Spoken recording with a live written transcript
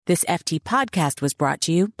This FT podcast was brought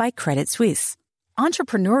to you by Credit Suisse.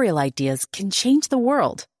 Entrepreneurial ideas can change the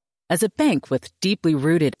world. As a bank with deeply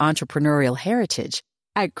rooted entrepreneurial heritage,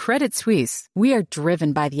 at Credit Suisse, we are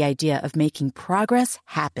driven by the idea of making progress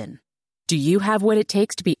happen. Do you have what it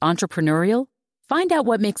takes to be entrepreneurial? Find out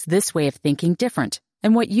what makes this way of thinking different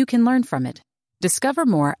and what you can learn from it. Discover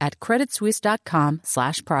more at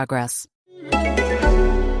creditsuisse.com/progress.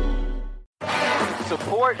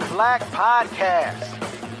 Support Black Podcast.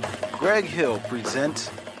 Greg Hill presents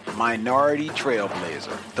Minority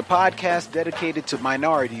Trailblazer, the podcast dedicated to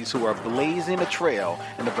minorities who are blazing a trail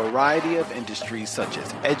in a variety of industries such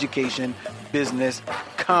as education, business,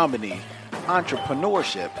 comedy,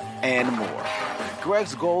 entrepreneurship, and more.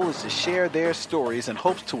 Greg's goal is to share their stories in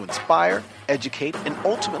hopes to inspire, educate, and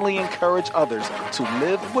ultimately encourage others to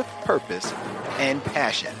live with purpose and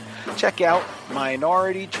passion. Check out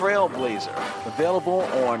Minority Trailblazer, available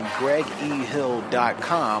on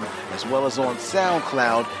gregehill.com, as well as on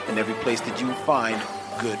SoundCloud and every place that you find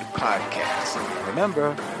good podcasts.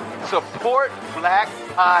 Remember, support Black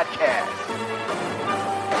Podcasts.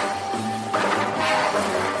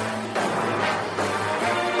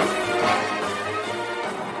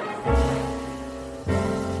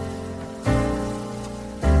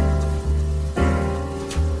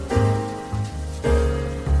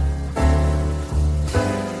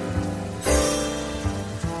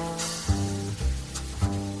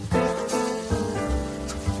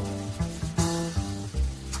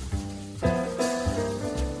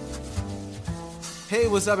 Hey,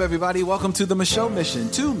 what's up, everybody? Welcome to the Missionary Mission.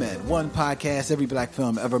 2 men, 1 podcast, every black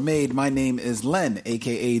film ever made. My name is Len,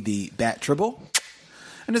 a.k.a. the Bat Tribble.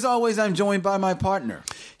 And as always, I'm joined by my partner.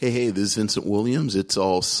 Hey, this is Vincent Williams. It's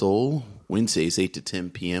All Soul, Wednesdays, 8 to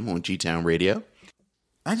 10 p.m. on G-Town Radio.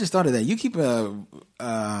 I just thought of that. You keep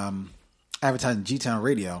advertising G-Town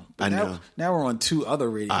Radio. But I know. Now we're on 2 other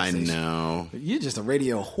radio stations. I know. You're just a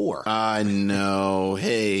radio whore. I know.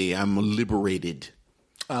 Hey, I'm liberated.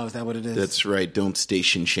 Oh, is that what it is? That's right. Don't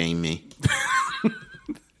station shame me.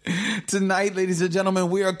 Tonight, ladies and gentlemen,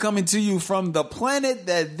 we are coming to you from the planet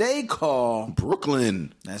that they call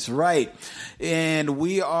Brooklyn. That's right. And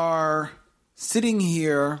we are sitting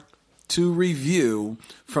here to review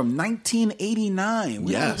from 1989.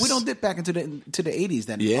 We don't dip back into the 80s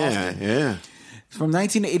that often. Yeah. From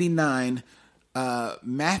 1989,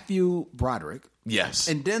 Matthew Broderick. Yes.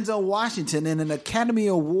 And Denzel Washington in an Academy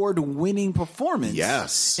Award winning performance.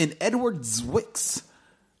 Yes. In Edward Zwick's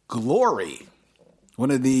Glory. One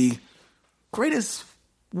of the greatest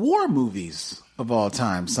war movies of all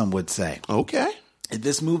time, some would say. Okay.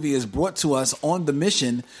 This movie is brought to us on the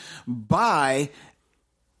mission by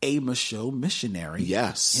a missionary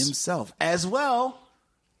himself, as well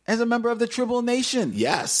as a member of the Tribble Nation.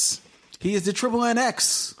 Yes. He is the Tribble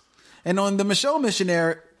NX. And on the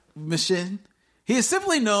Missionary Mission, he is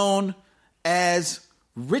simply known as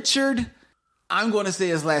Richard. I'm going to say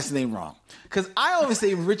his last name wrong because I always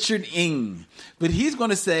say Richard Ng, but he's going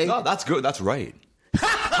to say. No, that's good. That's right.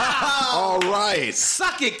 All right.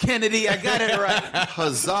 Suck it, Kennedy. I got it right.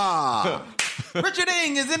 Huzzah. Richard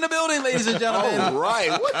Ng is in the building, ladies and gentlemen. All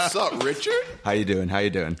right. What's up, Richard? How you doing?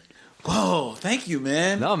 Whoa, thank you,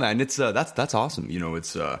 man. No, man, it's that's awesome. You know,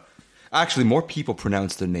 it's actually more people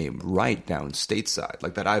pronounce their name right down stateside,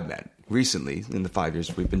 like that I've met recently in the 5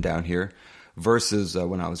 years we've been down here, versus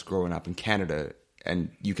when I was growing up in Canada.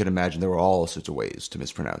 And you can imagine there were all sorts of ways to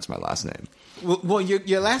mispronounce my last name. Well,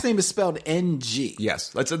 your last name is spelled NG. Yes,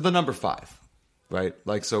 that's the number 5, right?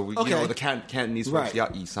 Like, so, you know, the Cantonese folks,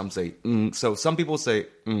 right. Some say, so some people say,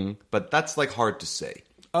 but that's, like, hard to say.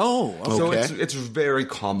 Oh, okay. So it's very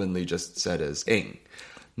commonly just said as Ng,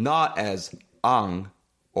 not as Ang,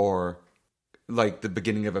 or, like, the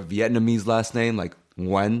beginning of a Vietnamese last name, like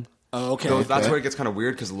Nguyen. Oh, okay. So that's where it gets kind of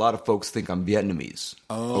weird, because a lot of folks think I'm Vietnamese.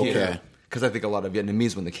 Oh, okay. Because I think a lot of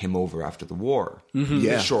Vietnamese, when they came over after the war,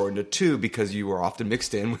 they shortened it too, because you were often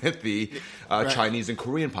mixed in with the Chinese and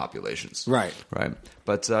Korean populations. Right.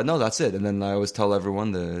 But no, that's it. And then I always tell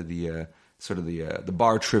everyone the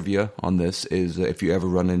bar trivia on this is if you ever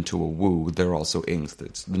run into a Wu, they're also Ings.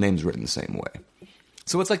 The name's written the same way.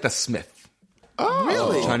 So it's like the Smith. Oh,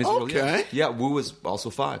 really? Chinese okay. Yeah, Wu is also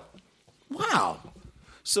 5. Wow.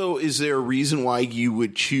 So is there a reason why you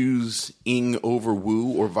would choose Ng over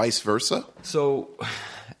Wu or vice versa? So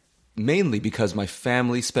mainly because my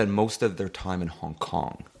family spent most of their time in Hong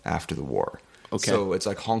Kong after the war. Okay. So it's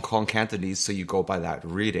like Hong Kong Cantonese, so you go by that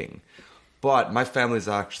reading. But my family's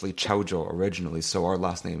actually Chaozhou originally, so our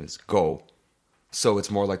last name is Go. So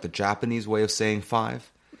it's more like the Japanese way of saying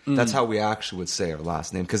 5. That's how we actually would say our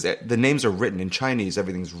last name. Because the names are written in Chinese,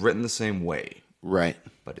 everything's written the same way. Right.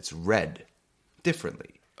 But it's read differently.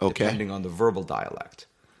 Okay. depending on the verbal dialect.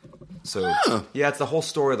 So, yeah, it's the whole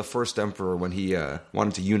story of the first emperor when he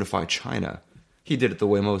wanted to unify China. He did it the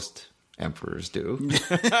way most emperors do.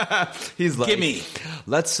 He's like, Gimme.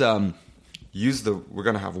 Let's use we're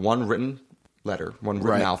going to have one written letter, one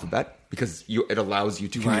written alphabet, because it allows you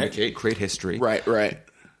to communicate, create history. Right.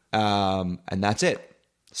 And that's it.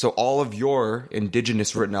 So all of your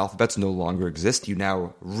indigenous written alphabets no longer exist. You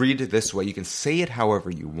now read it this way. You can say it however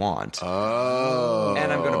you want. Oh.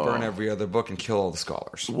 And I'm going to burn every other book and kill all the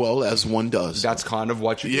scholars. Well, as one does. That's kind of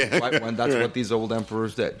what you do. Right? That's what these old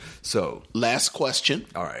emperors did. So, last question.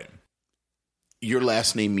 All right. Your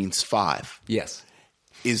last name means 5. Yes.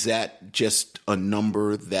 Is that just a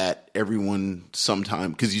number that everyone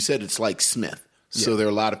sometime, because you said it's like Smith. So there are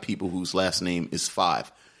a lot of people whose last name is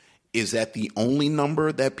 5. Is that the only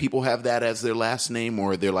number that people have that as their last name,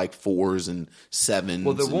 or are there like 4s and 7s and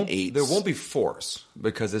 8s? There won't be 4s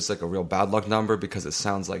because it's like a real bad luck number because it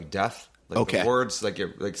sounds like death. Like the words like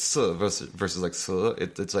s versus like s.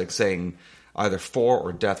 It's like saying either 4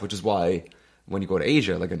 or death, which is why when you go to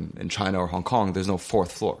Asia, like in China or Hong Kong, there's no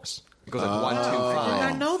 4th floors. It goes like 1, 2, 5. I did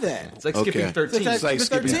not know that. It's like skipping 13. It's like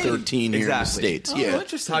skipping 13 here in the States. Yeah.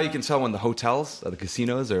 That's how you can tell when the hotels, the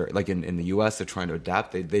casinos, or like in the U.S., they're trying to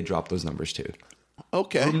adapt. They drop those numbers too.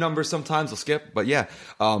 Okay. Room numbers sometimes will skip, but yeah,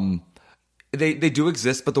 they do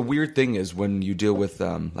exist. But the weird thing is when you deal with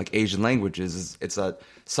like Asian languages, it's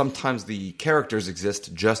sometimes the characters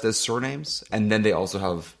exist just as surnames, and then they also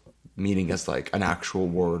have meaning as like an actual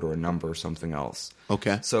word or a number or something else.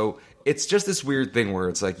 Okay. So it's just this weird thing where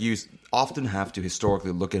it's like you often have to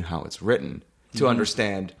historically look at how it's written to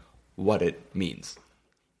understand what it means.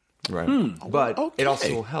 Right. But it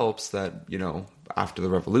also helps that, after the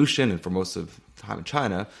revolution and for most of the time in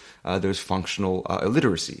China, there's functional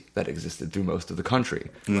illiteracy that existed through most of the country.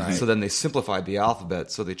 Right. So then they simplified the alphabet,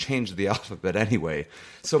 so they changed the alphabet anyway.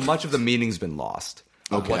 So much of the meaning's been lost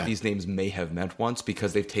of what these names may have meant once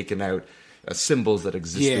because they've taken out symbols that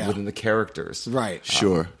existed within the characters. Right.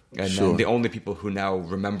 Sure. And then the only people who now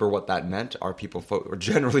remember what that meant are or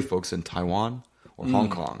generally folks in Taiwan or Hong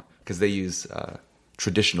Kong because they use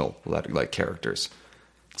traditional like characters.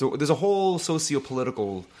 So there's a whole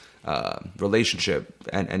socio-political relationship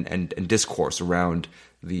and discourse around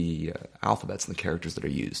the alphabets and the characters that are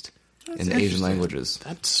used in the Asian languages.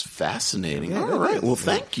 That's fascinating. All right. Well,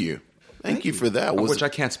 thank you. Thank you for that. Which I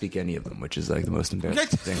can't speak any of them, which is like the most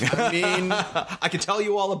embarrassing thing. I mean, I can tell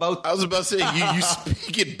you all about them. I was about to say, you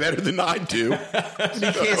speak it better than I do. You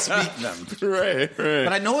can't speak them. Right.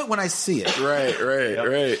 But I know it when I see it.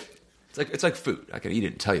 Right. It's like food. I can eat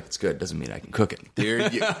it and tell you if it's good. Doesn't mean I can cook it. There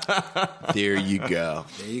you go.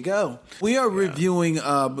 There you go. We are reviewing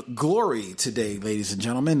Glory today, ladies and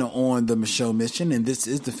gentlemen, on the Michelle Mission, and this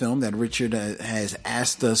is the film that Richard has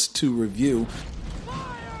asked us to review.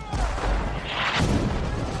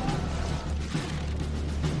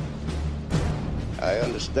 I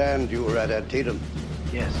understand you were at Antietam.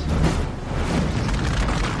 Yes.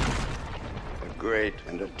 A great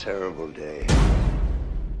and a terrible day.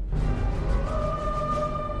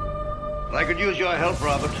 I could use your help,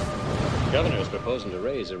 Robert. The governor is proposing to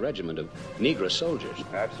raise a regiment of Negro soldiers.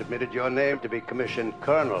 I've submitted your name to be commissioned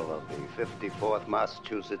colonel of the 54th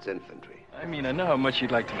Massachusetts Infantry. I mean, I know how much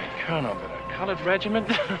you'd like to make colonel, but a colored regiment?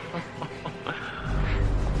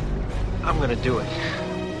 I'm gonna do it.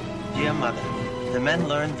 Dear Mother, the men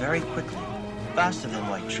learn very quickly. Faster than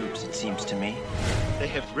white troops, it seems to me. They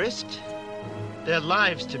have risked their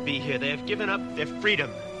lives to be here. They have given up their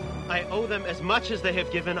freedom. I owe them as much as they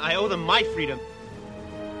have given. I owe them my freedom.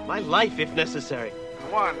 My life, if necessary.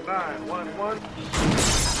 1911.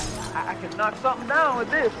 I can knock something down with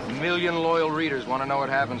this. A million loyal readers want to know what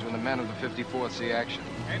happens when the men of the 54th see action.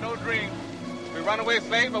 Ain't no dream. We run away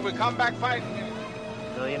slaves, but we come back fighting.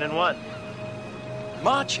 1,000,001.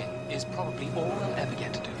 Marching is probably all they'll ever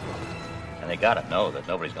get to do. And they gotta know that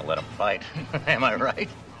nobody's gonna let them fight. Am I right?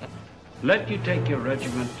 Let you take your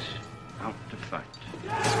regiment out to fight.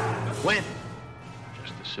 When?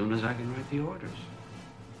 Just as soon as I can write the orders.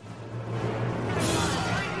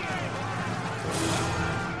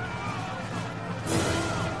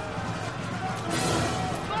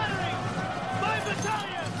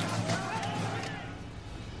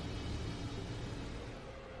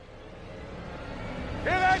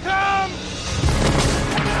 Here they come!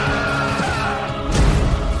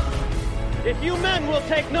 If you men will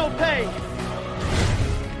take no pay,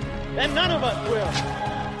 then none of us will.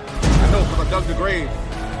 I know because I dug the grave.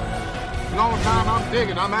 Long time I'm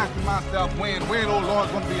digging, I'm asking myself when, oh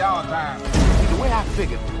Lord's gonna be our time. See, the way I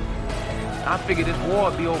figured this war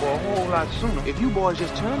would be over a whole lot sooner. If you boys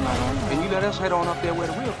just turn right on and you let us head on up there where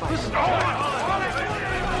the real fight is.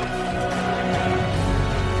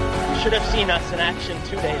 should have seen us in action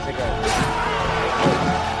 2 days ago.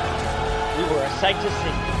 We were a sight to see.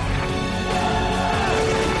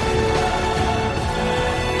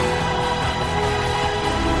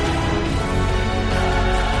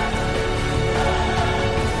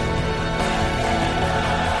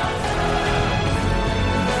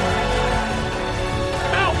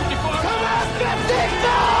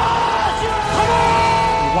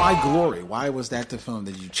 Why Glory? Why was that the film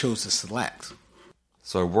that you chose to select?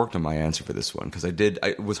 So I worked on my answer for this one because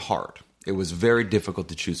it was hard. It was very difficult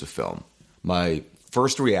to choose a film. My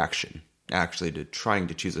first reaction, actually, to trying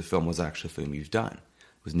to choose a film was actually a film you've done.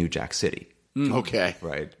 It was New Jack City. Okay.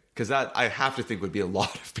 Right. Because that, I have to think, would be a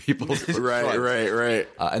lot of people's Right.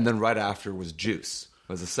 And then right after was Juice.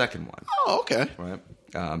 Was the second one. Oh, okay. Right.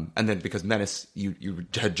 And then because Menace, you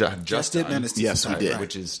had just did done, Menace. Yes, we did.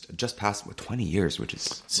 Which is just past 20 years, which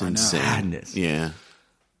is insane. Madness. Yeah.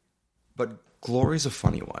 But Glory's a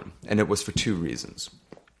funny one, and it was for two reasons.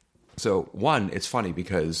 So one, it's funny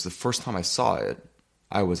because the first time I saw it,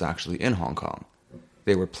 I was actually in Hong Kong.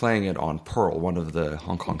 They were playing it on Pearl, one of the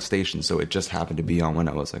Hong Kong stations, so it just happened to be on when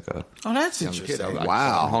I was like a that's young interesting. kid.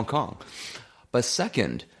 Wow. In Hong Kong. But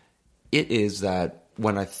second, it is that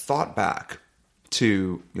when I thought back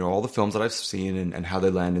to all the films that I've seen and how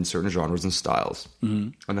they land in certain genres and styles,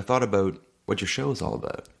 and I thought about what your show is all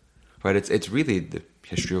about, right? It's really the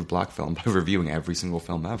history of black film by reviewing every single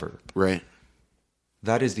film ever. Right.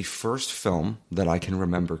 That is the first film that I can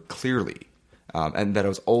remember clearly, and that I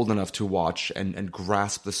was old enough to watch and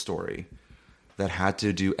grasp the story that had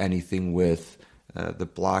to do anything with the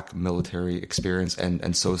black military experience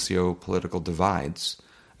and socio-political divides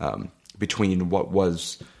between what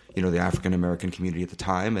was, the African American community at the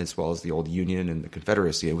time, as well as the old Union and the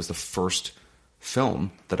Confederacy. It was the first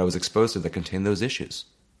film that I was exposed to that contained those issues.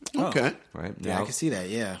 Okay. Right? Yeah, I can see that,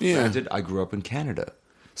 yeah. Granted, I grew up in Canada,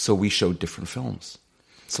 so we showed different films.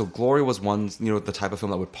 So Glory was one, the type of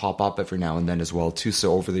film that would pop up every now and then as well, too.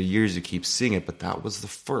 So over the years, you keep seeing it, but that was the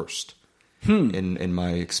first in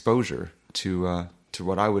my exposure to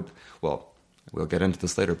what I would, well, we'll get into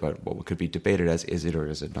this later, but what could be debated as, is it or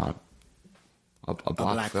is it not a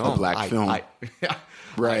black film? A black film.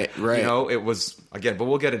 Right. It was, again, but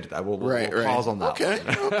we'll get into that. We'll pause on that. Okay.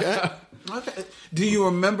 Okay. Do you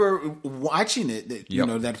remember watching it,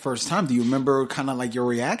 that first time? Do you remember kind of like your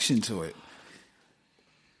reaction to it?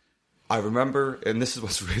 I remember, and this is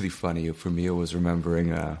what's really funny for me, it was remembering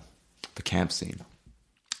the camp scene.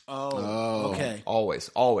 Oh, okay.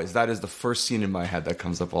 Always. That is the first scene in my head that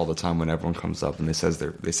comes up all the time when everyone comes up and they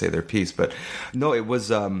say their piece. But no, it was,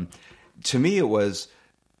 to me,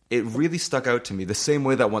 it really stuck out to me the same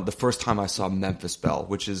way that the first time I saw Memphis Belle,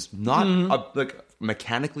 which is not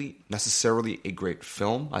mechanically necessarily a great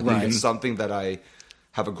film. I think it's something that I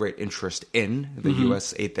have a great interest in, the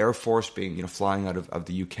U.S. 8th Air Force being, flying out of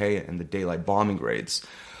the U.K. and the daylight bombing raids.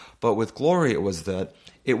 But with Glory, it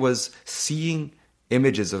was seeing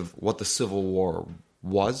images of what the Civil War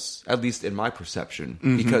was, at least in my perception,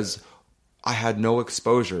 because I had no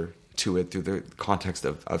exposure to it through the context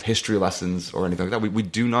of history lessons or anything like that. We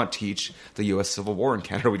do not teach the U.S. Civil War in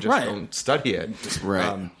Canada. We just don't study it.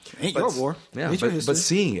 Right. Ain't your war. Yeah, but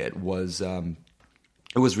seeing it was...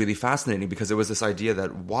 it was really fascinating because it was this idea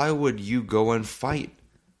that why would you go and fight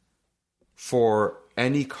for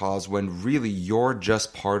any cause when really you're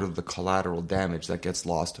just part of the collateral damage that gets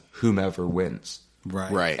lost, whomever wins.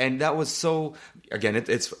 Right. And that was so, again,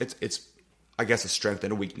 it's I guess a strength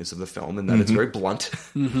and a weakness of the film in that it's very blunt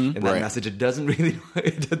in that message. It doesn't really,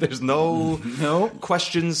 there's no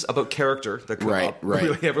questions about character that come up. Right.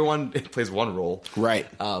 Really, everyone plays one role. Right.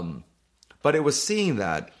 But it was seeing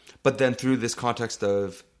that. But then through this context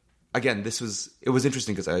of, again, it was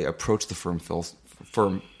interesting because I approached the film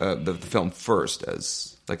first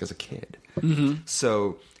as a kid.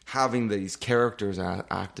 So having these characters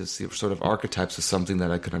act as sort of archetypes is something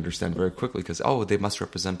that I could understand very quickly because, they must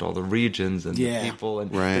represent all the regions and the people.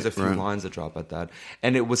 And there's a few lines that drop at that.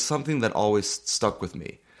 And it was something that always stuck with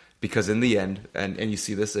me because in the end, and you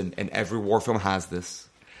see this, and every war film has this,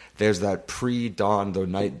 there's that pre-dawn, the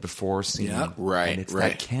night before scene. Yeah, right. And it's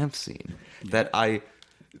that camp scene that I,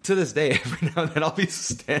 to this day, every now and then I'll be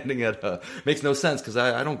standing at makes no sense because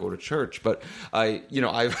I don't go to church, but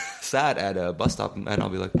I've sat at a bus stop and I'll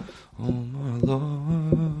be like, oh my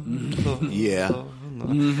Lord. Yeah.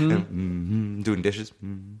 And, doing dishes.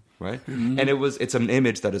 Right? And it's an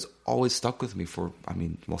image that has always stuck with me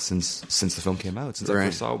since the film came out, since I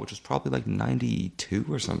first saw it, which was probably like 92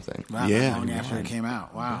 or something. Wow, long after it came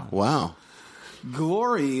out. Wow.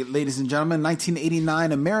 Glory, ladies and gentlemen,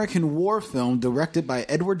 1989 American war film directed by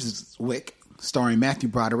Edward Zwick, starring Matthew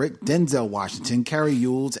Broderick, Denzel Washington, Carrie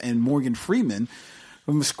Ewells, and Morgan Freeman,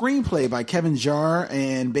 from a screenplay by Kevin Jarre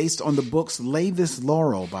and based on the books Lay This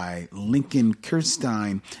Laurel by Lincoln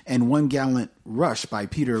Kirstein and One Gallant Rush by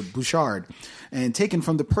Peter Bouchard, and taken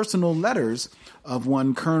from the personal letters of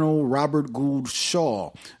one Colonel Robert Gould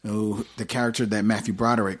Shaw, the character that Matthew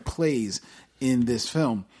Broderick plays in this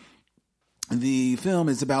film. The film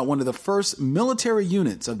is about one of the first military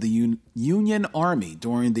units of the Union Army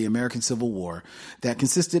during the American Civil War that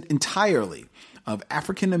consisted entirely of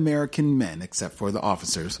African American men, except for the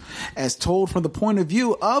officers, as told from the point of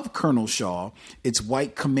view of Colonel Shaw, its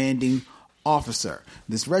white commanding officer.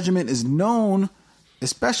 This regiment is known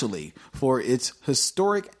especially for its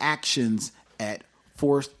historic actions at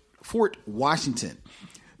Fort Washington.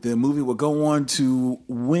 The movie will go on to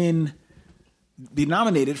be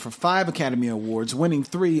nominated for 5 Academy Awards, winning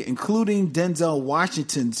 3, including Denzel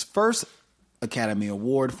Washington's first Academy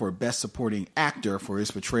Award for Best Supporting Actor for his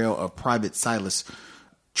portrayal of Private Silas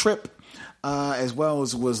Tripp, as well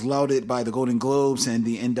as was lauded by the Golden Globes and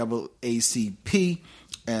the NAACP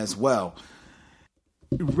as well.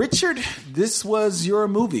 Richard, this was your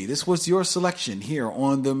movie. This was your selection here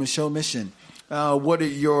on the Michelle Mission. What are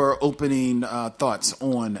your opening thoughts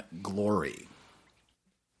on Glory?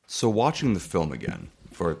 So watching the film again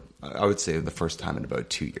for, I would say, the first time in about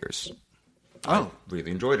 2 years. I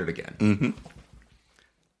really enjoyed it again. Mm-hmm.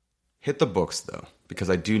 Hit the books, though, because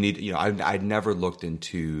I do need, I'd never looked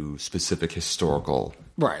into specific historical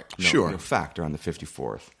fact around the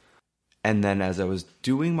 54th. And then as I was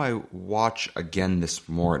doing my watch again this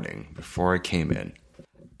morning, before I came in,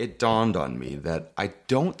 it dawned on me that I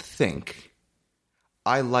don't think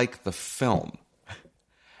I like the film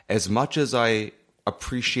as much as I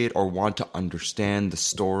appreciate or want to understand the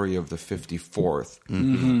story of the 54th,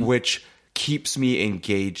 which keeps me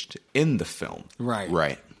engaged in the film.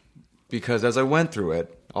 Right. Because as I went through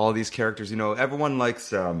it, all these characters, everyone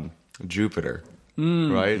likes Jupiter,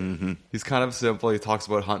 right? Mm-hmm. He's kind of simple. He talks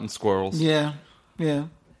about hunting squirrels. Yeah.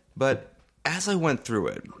 But as I went through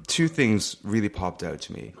it, 2 things really popped out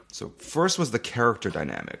to me. So first was the character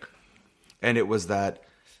dynamic. And it was that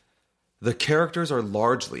the characters are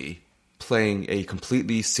largely playing a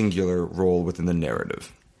completely singular role within the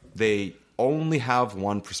narrative. They only have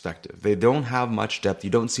one perspective. They don't have much depth. You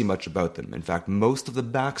don't see much about them. In fact, most of the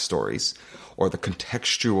backstories or the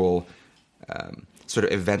contextual sort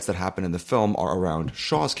of events that happen in the film are around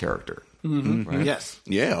Shaw's character. Mm-hmm. Right? Yes.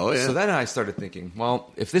 Yeah, So then I started thinking,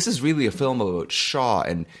 well, if this is really a film about Shaw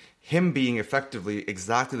and him being effectively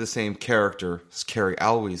exactly the same character as Cary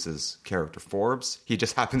Elwes's character Forbes, he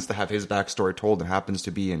just happens to have his backstory told and happens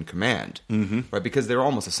to be in command, right? Because they're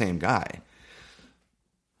almost the same guy. I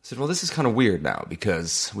said, well, this is kind of weird now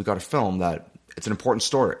because we got a film that it's an important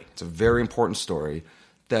story. It's a very important story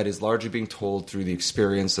that is largely being told through the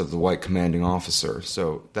experience of the white commanding officer.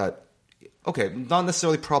 So that, okay, not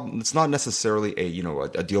necessarily it's not necessarily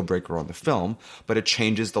a deal breaker on the film, but it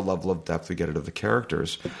changes the level of depth we get out of the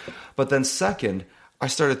characters. But then second, I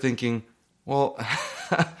started thinking, well,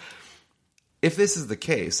 if this is the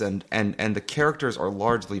case and the characters are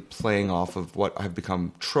largely playing off of what have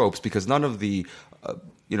become tropes, because none of the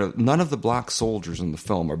black soldiers in the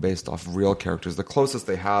film are based off of real characters. The closest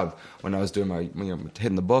they have when I was doing my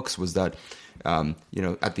hitting the books was that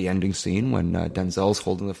at the ending scene when Denzel's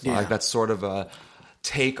holding the flag, that's sort of a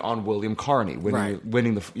take on William Carney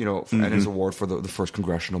winning the and his award for the first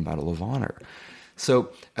Congressional Medal of Honor.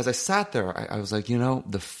 So as I sat there, I was like,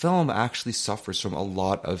 the film actually suffers from a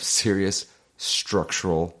lot of serious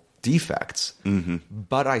structural defects,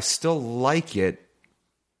 but I still like it.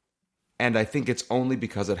 And I think it's only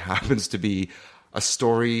because it happens to be a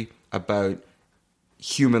story about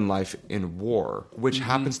human life in war, which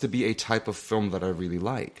happens to be a type of film that I really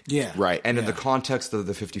like. Yeah. Right. And in the context of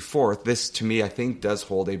the 54th, this to me, I think, does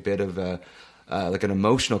hold a bit of like an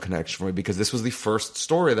emotional connection for me, because this was the first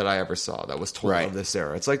story that I ever saw that was told of this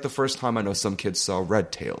era. It's like the first time I know some kids saw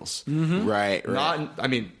Red Tails. Right.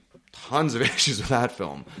 Tons of issues with that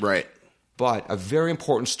film. Right. But a very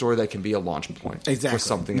important story that can be a launch point for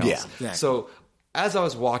something else. Yeah, exactly. So as I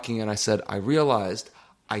was walking in, I realized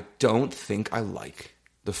I don't think I like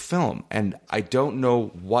the film. And I don't know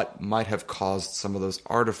what might have caused some of those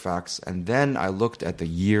artifacts. And then I looked at the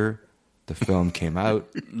year the film came out.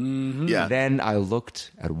 Yeah. Then I looked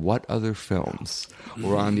at what other films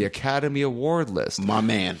were on the Academy Award list. My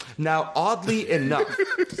man. Now, oddly enough,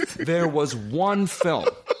 there was one film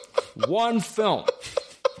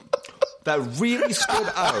that really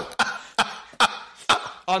stood out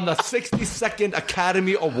on the 62nd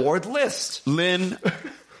Academy Award list. Lynn,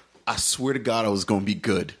 I swear to God I was going to be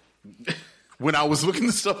good. when I was looking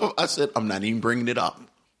this stuff up, I said, I'm not even bringing it up.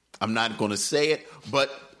 I'm not going to say it.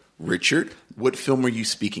 But, Richard, what film are you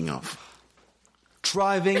speaking of?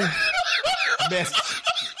 Driving Miss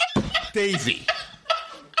Daisy.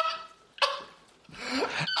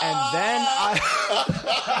 And then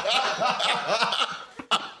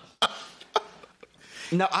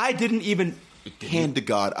Now, I didn't even... Hand to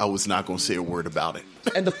God, I was not going to say a word about it.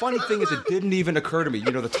 And the funny thing is, it didn't even occur to me.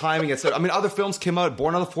 The timing. I mean, other films came out.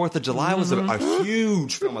 Born on the 4th of July was a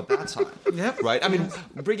huge film at that time. Yep. Right? I mean,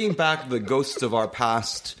 bringing back the ghosts of our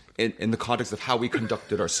past in the context of how we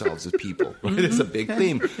conducted ourselves as people. Right? It's a big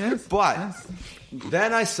theme. Yes. But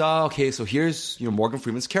then I saw, okay, so here's Morgan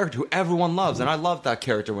Freeman's character, who everyone loves. And I loved that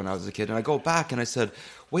character when I was a kid. And I go back and I said,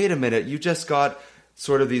 wait a minute, you just got...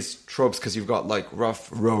 sort of these tropes because you've got like rough,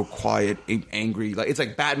 rogue, quiet, angry. Like it's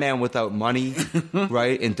like Batman without money,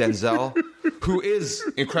 right? In Denzel, who is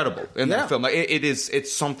incredible in that film. Like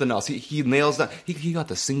it's something else. He nails that. He got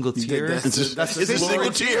the single tear. It's a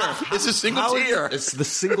single tear. It's a single tear. It's the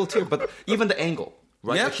single tear. But even the angle,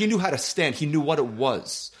 right? Yeah. Like he knew how to stand. He knew what it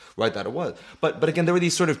was. Right, that it was. But again, there were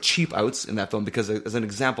these sort of cheap outs in that film because, as an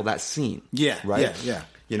example, that scene. Yeah. Right. Yeah.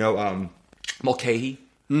 Mulcahy.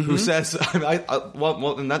 Who says,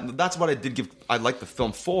 and that's what I did give, I like the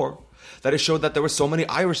film for, that it showed that there were so many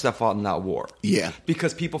Irish that fought in that war. Yeah.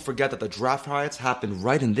 Because people forget that the draft riots happened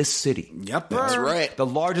right in this city. Yep. That's right. The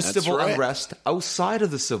largest civil unrest outside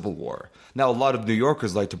of the Civil War. Now, a lot of New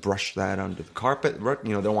Yorkers like to brush that under the carpet.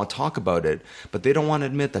 They don't want to talk about it. But they don't want to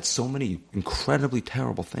admit that so many incredibly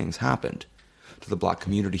terrible things happened to the black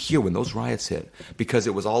community here when those riots hit, because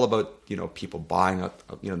it was all about people buying up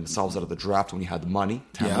themselves out of the draft when you had the money,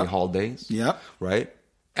 Tammany Hall days, right?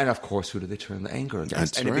 And of course, who did they turn the anger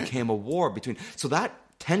against? It became a war between. So that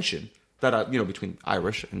tension that between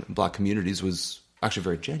Irish and black communities was actually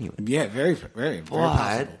very genuine. Yeah, very, very, very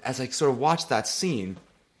possible. As I sort of watched that scene,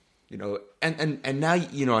 and now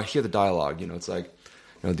I hear the dialogue. It's like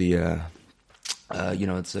it's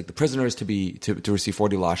like the prisoners to receive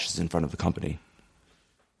 40 lashes in front of the company.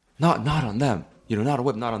 Not on them, not a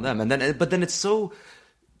whip, not on them. But then it's so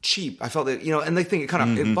cheap. I felt that, and they think it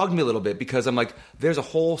kind of it bugged me a little bit because I'm like, there's a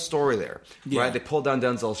whole story there, right? They pulled down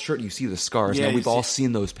Denzel's shirt, and you see the scars. Now we've all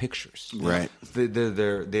seen those pictures, right?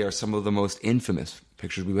 They are some of the most infamous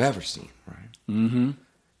pictures we've ever seen, right? Mm-hmm.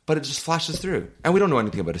 But it just flashes through, and we don't know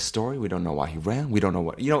anything about his story. We don't know why he ran. We don't know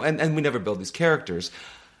what and we never build these characters.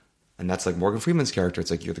 And that's like Morgan Freeman's character.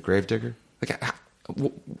 It's like, you're the gravedigger. Like,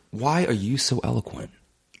 why are you so eloquent?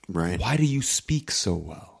 Right. Why do you speak so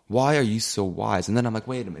well? Why are you so wise? And then I'm like,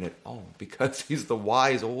 wait a minute. Oh, because he's the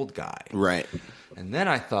wise old guy. Right. And then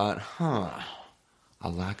I thought, a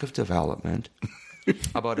lack of development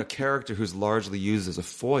about a character who's largely used as a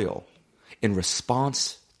foil in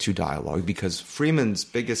response to dialogue, because Freeman's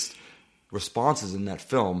biggest responses in that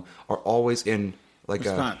film are always in like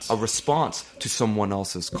a response to someone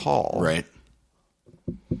else's call. Right.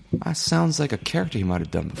 That sounds like a character he might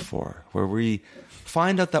have done before, where we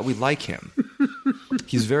find out that we like him.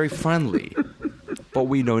 He's very friendly, but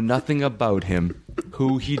we know nothing about him,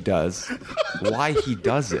 who he does, why he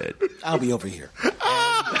does it. I'll be over here.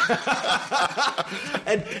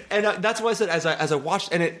 And that's why I said, as I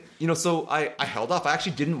watched, and it, so I held off. I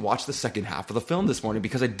actually didn't watch the second half of the film this morning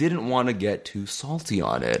because I didn't want to get too salty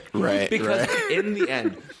on it. Right. Because in the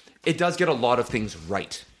end, it does get a lot of things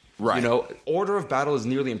right. Right. Order of battle is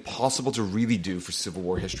nearly impossible to really do for Civil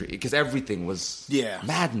War history because everything was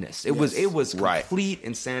madness. It was complete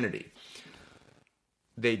insanity.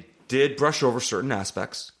 They did brush over certain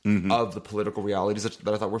aspects of the political realities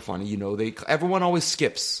that I thought were funny. Everyone always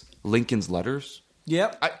skips Lincoln's letters.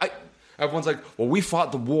 Yep. Everyone's like, well, we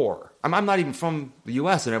fought the war. I'm not even from the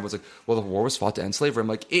U.S. And everyone's like, well, the war was fought to end slavery. I'm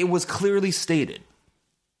like, it was clearly stated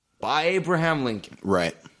by Abraham Lincoln.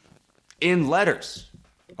 Right. In letters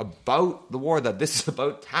about the war that this is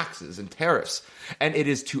about taxes and tariffs. And it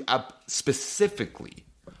is to specifically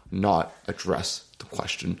not address the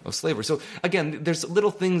question of slavery. So again, there's little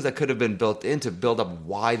things that could have been built in to build up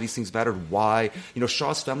why these things mattered, why,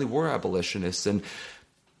 Shaw's family were abolitionists. And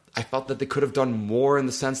I felt that they could have done more in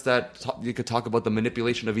the sense that you could talk about the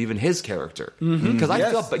manipulation of even his character.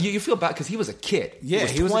 Because you feel bad because he was a kid. Yeah,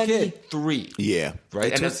 he was 23. A kid. Yeah.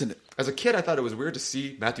 Right? And as a kid, I thought it was weird to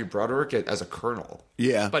see Matthew Broderick as a colonel.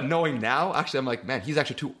 Yeah. But knowing now, actually, I'm like, man, he's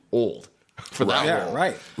actually too old for that role.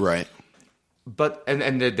 Right. Right. But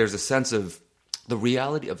and there's a sense of the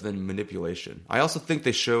reality of the manipulation. I also think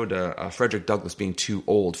they showed Frederick Douglass being too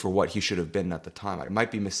old for what he should have been at the time. I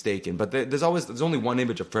might be mistaken, but there's only one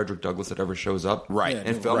image of Frederick Douglass that ever shows up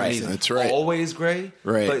in film. Right. And he's That's right. always gray.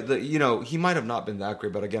 Right. But he might have not been that gray.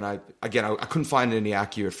 But again, I couldn't find any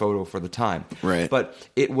accurate photo for the time. Right. But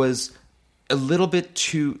it was a little bit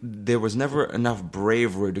too. There was never enough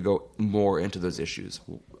bravery to go more into those issues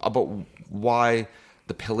about why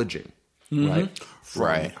the pillaging, right?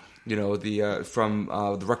 Right.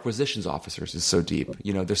 The requisitions officers is so deep.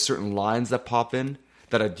 There's certain lines that pop in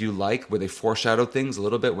that I do like where they foreshadow things a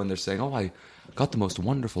little bit when they're saying, "Oh, I got the most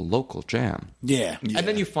wonderful local jam." Yeah. And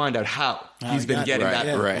then you find out how he's been getting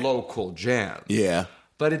that local jam. Yeah.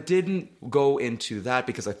 But it didn't go into that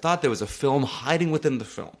because I thought there was a film hiding within the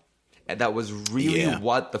film. And that was really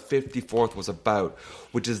what the 54th was about,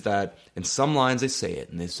 which is that in some lines they say it,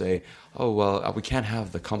 and they say, "Oh, well, we can't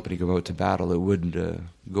have the company go out to battle. It wouldn't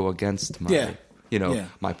go against my,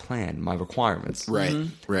 my plan, my requirements." Right,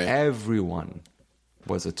 right. Everyone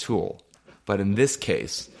was a tool. But in this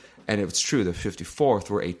case, and it's true, the 54th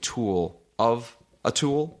were a tool of a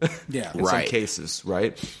tool in some cases,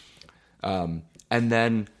 right? And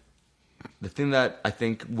then the thing that I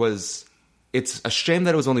think was... It's a shame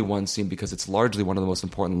that it was only one scene because it's largely one of the most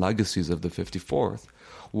important legacies of the 54th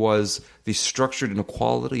was the structured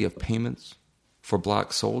inequality of payments for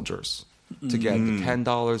black soldiers to get the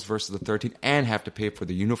 $10 versus the $13 and have to pay for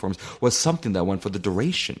the uniforms was something that went for the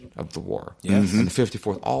duration of the war. Yes. And the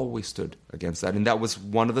 54th always stood against that. And that was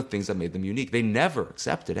one of the things that made them unique. They never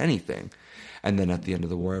accepted anything. And then at the end of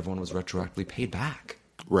the war, everyone was retroactively paid back.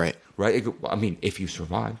 Right. Right? I mean, if you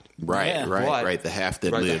survived. Right, right. The half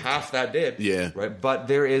that lived. The half that did. Yeah. Right? But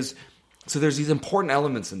there's these important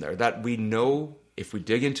elements in there that we know if we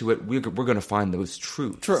dig into it, we're going to find those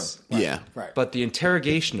truths. True. Right. Yeah. Right. But the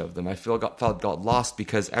interrogation of them, I felt got lost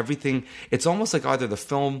because everything, it's almost like either the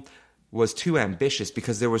film was too ambitious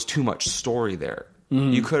because there was too much story there.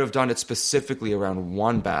 You could have done it specifically around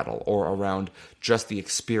one battle or around just the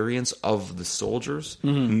experience of the soldiers.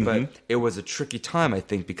 But it was a tricky time, I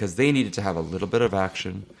think, because they needed to have a little bit of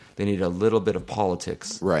action. They needed a little bit of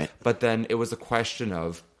politics. Right. But then it was a question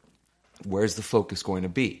of where's the focus going to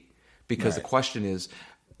be? Because the question is,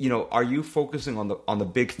 are you focusing on the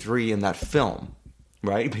big three in that film,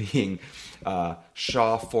 right? Being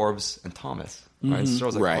Shaw, Forbes, and Thomas, right? So it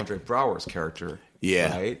was like Andre Braugher's character,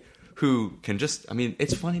 right? Who can just,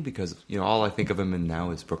 it's funny because, all I think of him in now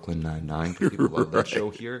is Brooklyn Nine-Nine. People love that show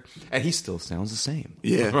here. And he still sounds the same.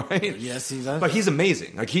 Yeah. Right? Yes, he does. But he's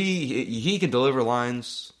amazing. Like, he can deliver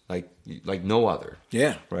lines like no other.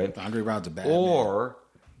 Yeah. Right? Andre Braugher's a bad man.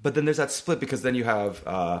 But then there's that split because then you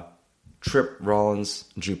have Tripp, Rollins,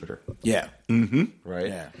 Jupiter. Yeah. Right?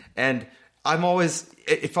 Yeah. And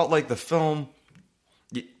it felt like the film,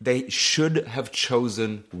 they should have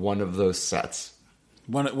chosen one of those sets.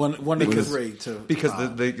 One of the three too. Because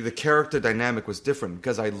the character dynamic was different.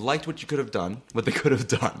 Because I liked what they could have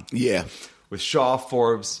done. Yeah. With Shaw,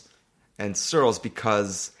 Forbes, and Searles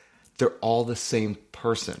because they're all the same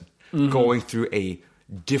person going through a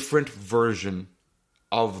different version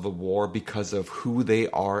of the war because of who they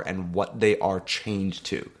are and what they are chained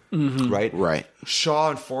to. Right? Right. Shaw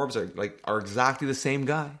and Forbes are exactly the same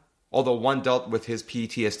guy. Although one dealt with his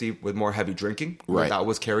PTSD with more heavy drinking. Right. That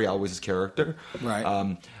was Cary Elwes' character.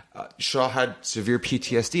 Right. Shaw had severe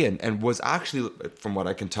PTSD and was actually, from what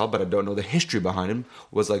I can tell, but I don't know the history behind him,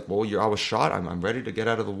 was like, well, I was shot. I'm ready to get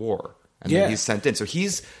out of the war. And then he's sent in. So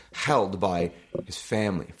he's held by his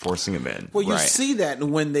family, forcing him in. Well, you see that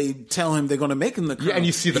when they tell him they're going to make him the colonel. Yeah, and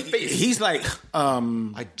you see the face. He's like,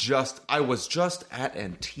 I was just at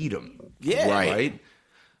Antietam. Yeah. Right?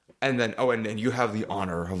 And then, and you have the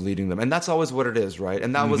honor of leading them. And that's always what it is, right?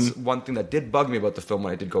 And that was one thing that did bug me about the film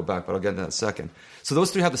when I did go back, but I'll get into that in a second. So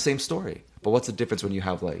those three have the same story. But what's the difference when you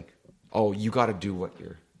have you got to do what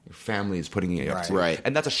your family is putting you up to? Right.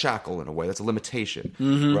 And that's a shackle in a way. That's a limitation,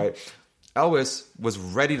 right? Elwes was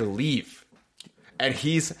ready to leave. And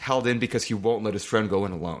he's held in because he won't let his friend go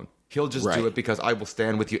in alone. He'll just do it because I will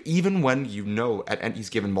stand with you. Even when and he's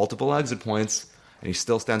given multiple exit points. And he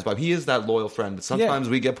still stands by. He is that loyal friend. But sometimes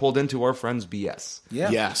we get pulled into our friend's BS.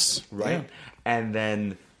 Yeah. Yes. Right? Yeah. And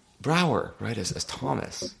then Braugher, right, as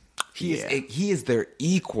Thomas. He is their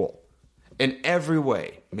equal in every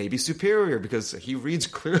way. Maybe superior because he reads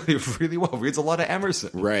clearly really well. Reads a lot of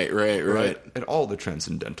Emerson. Right. And all the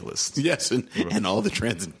transcendentalists. Yes, and all the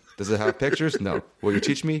transcendentalists. Does it have pictures? No. Will you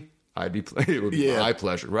teach me? It would be my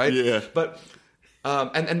pleasure, right? Yeah. But...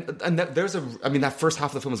 that first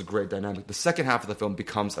half of the film is a great dynamic. The second half of the film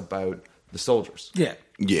becomes about the soldiers. Yeah.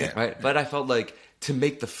 Right? But I felt like to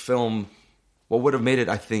make the film, what would have made it,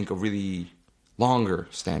 I think, a really longer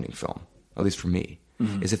standing film, at least for me,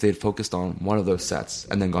 is if they'd focused on one of those sets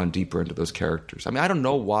and then gone deeper into those characters. I mean, I don't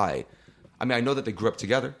know why. I mean, I know that they grew up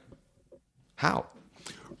together. How?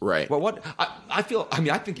 Right. Well, I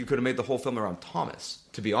think you could have made the whole film around Thomas,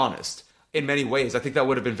 to be honest. In many ways, I think that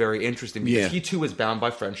would have been very interesting because he too is bound by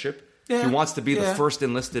friendship. Yeah. He wants to be the first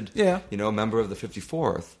enlisted, member of the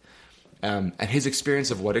 54th. And his experience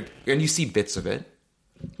of and you see bits of it,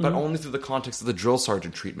 but only through the context of the drill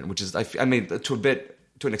sergeant treatment, which is,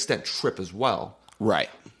 to an extent, trip as well. Right.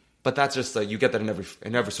 But that's just you get that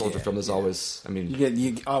in every soldier film. There's always, I mean,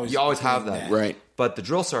 you always have that, right? But the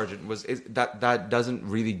drill sergeant that doesn't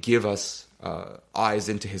really give us eyes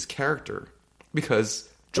into his character because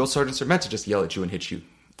drill sergeants are meant to just yell at you and hit you,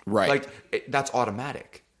 right? That's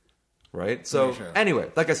automatic, right? So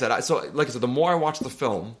anyway, like I said, the more I watch the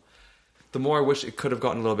film, the more I wish it could have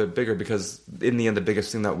gotten a little bit bigger because in the end, the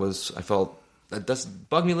biggest thing I felt that does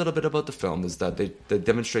bug me a little bit about the film is that they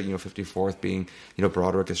demonstrate, 54th being,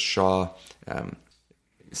 Broderick as Shaw,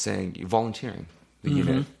 saying volunteering the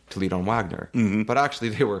unit to lead on Wagner. But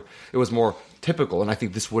actually it was more typical, and I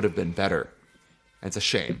think this would have been better. And it's a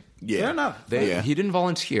shame. Yeah. Fair enough. He didn't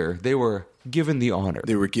volunteer. They were given the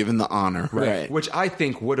honor. Right. Which I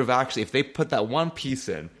think would have actually, if they put that one piece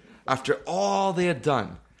in, after all they had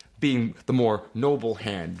done, being the more noble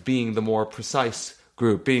hand, being the more precise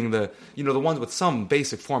group, being the the ones with some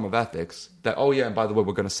basic form of ethics that, and by the way,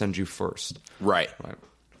 we're going to send you first. Right.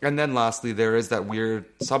 And then lastly, there is that weird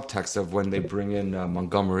subtext of when they bring in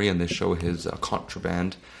Montgomery and they show his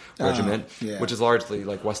contraband regiment, which is largely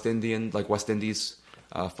like West Indies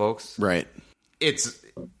folks. Right. It's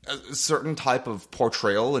a certain type of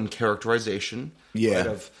portrayal and characterization,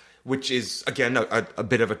 which is, again, a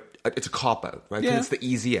bit of it's a cop-out, right? Yeah. It's the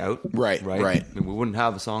easy out. Right. I mean, we wouldn't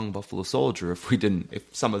have a song Buffalo Soldier if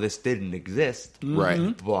some of this didn't exist.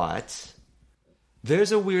 Right. But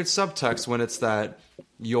there's a weird subtext when it's that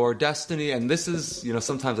your destiny, and this is,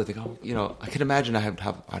 sometimes I think, I can imagine I'd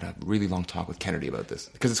have a really long talk with Kennedy about this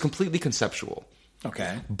because it's completely conceptual.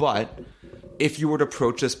 Okay. But if you were to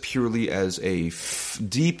approach this purely as a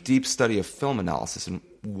deep, deep study of film analysis and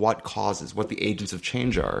what the agents of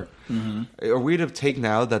change are we to take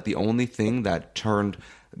now that the only thing that turned,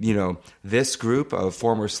 this group of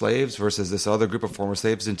former slaves versus this other group of former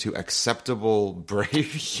slaves into acceptable,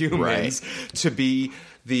 brave humans to be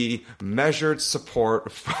the measured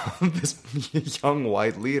support from this young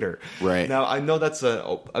white leader. Right. Now, I know that's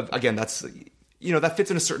that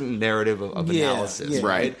fits in a certain narrative of analysis,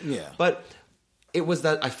 right? Yeah. But it was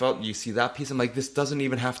that I felt, you see that piece, I'm like, this doesn't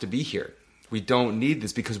even have to be here. We don't need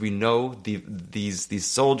this because we know these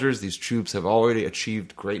soldiers, these troops have already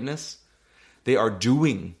achieved greatness. They are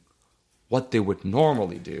doing what they would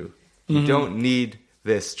normally do. You don't need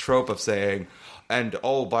this trope of saying, and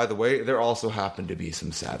by the way, there also happen to be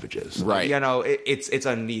some savages. Right. It's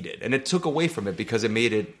unneeded. And it took away from it because it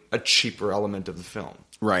made it a cheaper element of the film.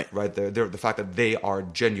 Right. The fact that they are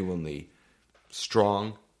genuinely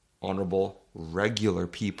strong, honorable, regular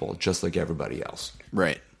people, just like everybody else.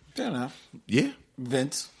 Right. Fair enough. Yeah.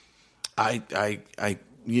 Vince? I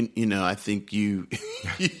think you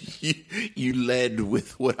led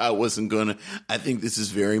with what I wasn't gonna. I think this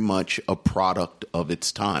is very much a product of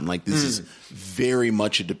its time. Like, this is very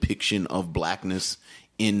much a depiction of blackness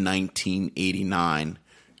in 1989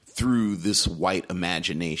 through this white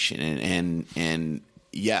imagination. And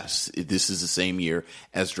yes, this is the same year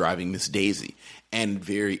as Driving Miss Daisy, and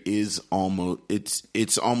it's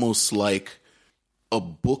almost like a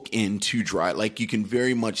bookend to Drive. Like, you can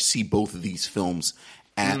very much see both of these films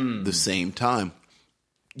at the same time.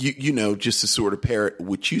 Just to sort of parrot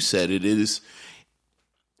what you said, it's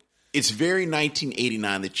very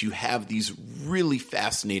 1989 that you have these really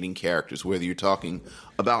fascinating characters, whether you're talking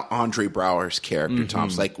about Andre Braugher's character,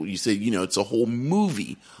 Tom's, like what you said, it's a whole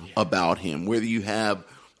movie about him, whether you have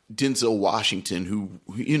Denzel Washington, who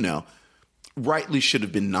rightly should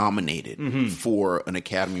have been nominated for an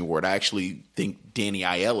Academy Award. I actually think Danny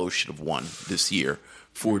Aiello should have won this year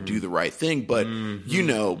for Do the Right Thing. But,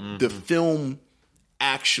 the film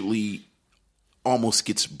actually almost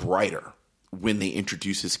gets brighter when they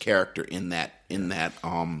introduce his character in that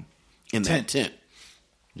tent.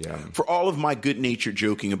 Yeah. For all of my good-natured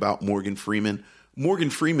joking about Morgan Freeman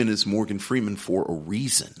is Morgan Freeman for a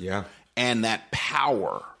reason. Yeah. And that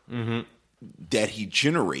power that he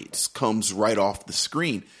generates comes right off the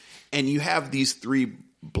screen. And you have these three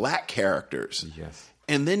black characters. Yes.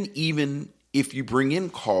 And then even if you bring in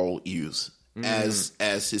Carl Hughes as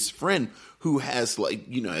his friend, who has, like,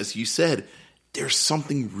 as you said, there's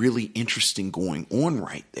something really interesting going on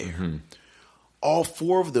right there. All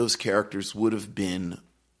four of those characters would have been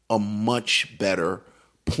a much better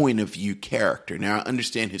point of view character. Now, I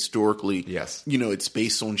understand historically, it's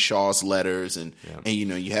based on Shaw's letters, and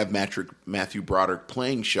you have Matthew Broderick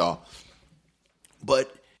playing Shaw,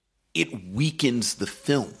 but it weakens the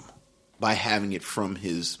film by having it from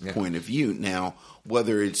his point of view. Now,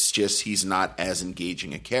 whether it's just he's not as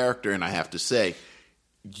engaging a character, and I have to say,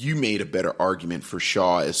 you made a better argument for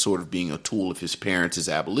Shaw as sort of being a tool of his parents as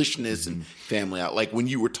abolitionists and family out. Like when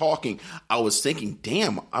you were talking, I was thinking,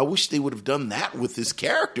 damn, I wish they would have done that with this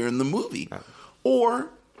character in the movie.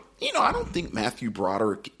 Or, I don't think Matthew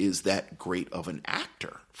Broderick is that great of an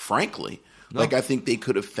actor, frankly. No. Like I think they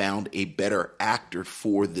could have found a better actor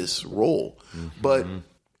for this role. But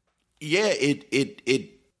yeah,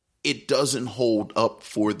 it doesn't hold up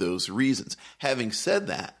for those reasons. Having said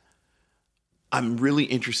that, I'm really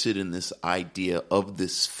interested in this idea of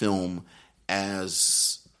this film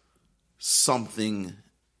as something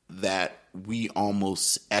that we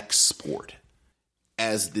almost export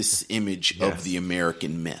as this image of the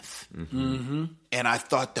American myth. And I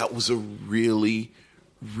thought that was a really,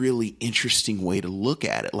 really interesting way to look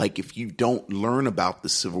at it. Like if you don't learn about the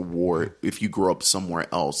Civil War, if you grow up somewhere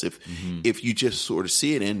else, if you just sort of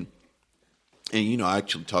see it in. And, I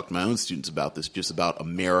actually talked to my own students about this, just about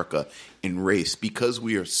America and race. Because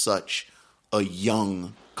we are such a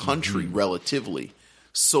young country, relatively,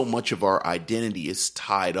 so much of our identity is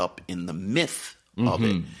tied up in the myth of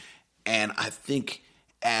it. And I think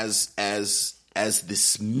as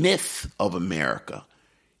this myth of America,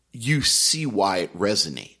 you see why it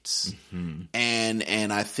resonates.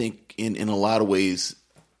 And I think in a lot of ways,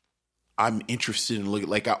 I'm interested in looking,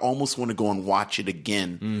 like I almost want to go and watch it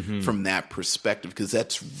again from that perspective, because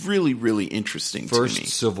that's really, really interesting to me. First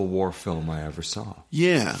Civil War film I ever saw.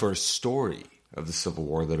 Yeah. First story of the Civil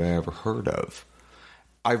War that I ever heard of.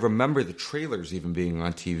 I remember the trailers even being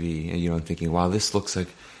on TV and, thinking, wow, this looks like,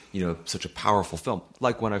 such a powerful film.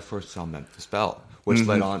 Like when I first saw Memphis Belle, which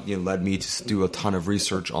led me to do a ton of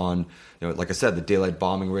research on, like I said, the daylight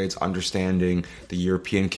bombing raids, understanding the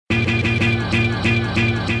European.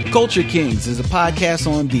 Culture Kings is a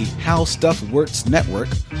podcast on the How Stuff Works network,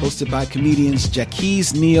 hosted by comedians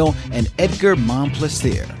Jaquez Neal and Edgar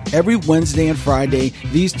Monplaisir. Every Wednesday and Friday,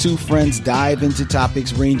 these two friends dive into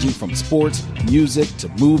topics ranging from sports, music, to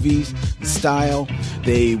movies, style.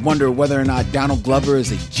 They wonder whether or not Donald Glover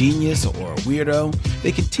is a genius or a weirdo.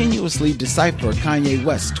 They continuously decipher Kanye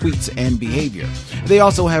West's tweets and behavior. They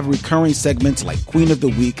also have recurring segments like Queen of the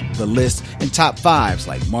Week, The List, and Top 5s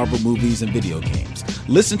like Marvel movies and video games.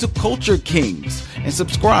 Listen to Culture Kings and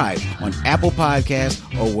subscribe on Apple Podcasts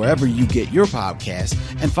or wherever you get your podcasts,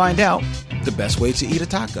 and find out the best way to eat a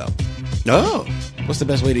taco. Oh. What's the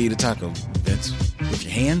best way to eat a taco, Vince? With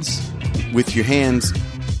your hands? With your hands.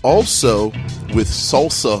 Also with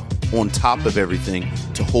salsa on top of everything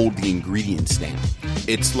to hold the ingredients down.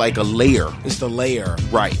 It's like a layer. It's the layer.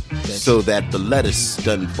 Right. So that the lettuce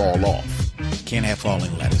doesn't fall off. Can't have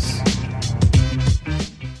falling lettuce.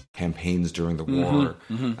 Campaigns during the war.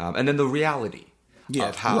 And then the reality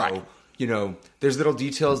of how, there's little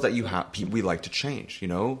details that we like to change,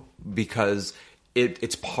 because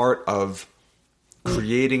it's part of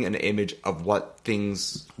creating an image of what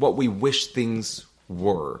we wish things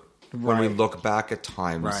were when we look back at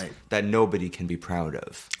times that nobody can be proud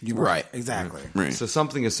of. Right, exactly. Right. So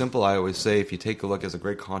something as simple, I always say, if you take a look as a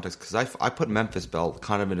great context, because I put Memphis Belle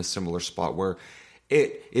kind of in a similar spot where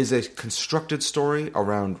it is a constructed story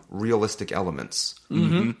around realistic elements,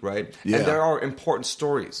 right? Yeah. And there are important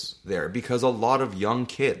stories there because a lot of young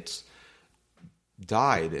kids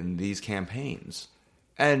died in these campaigns.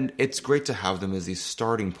 And it's great to have them as these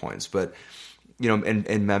starting points. But,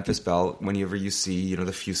 in Memphis Belle, whenever you see,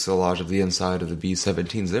 the fuselage of the inside of the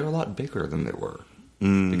B-17s, they're a lot bigger than they were.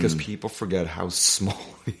 Because people forget how small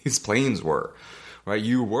these planes were, right?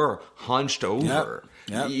 You were hunched over.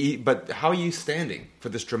 Yep. But how are you standing for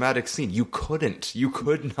this dramatic scene? You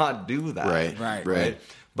could not do that. Right.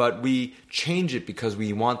 But we change it because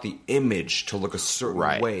we want the image to look a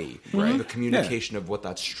certain way. Right. The communication of what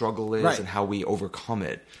that struggle is and how we overcome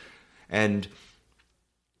it. And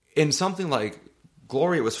in something like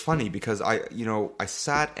Glory, it was funny because I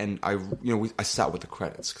sat and I sat with the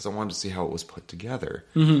credits because I wanted to see how it was put together.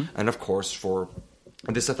 And of course,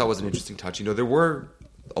 this I thought was an interesting touch. There were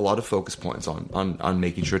a lot of focus points on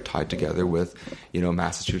making sure it tied together with,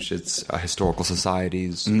 Massachusetts historical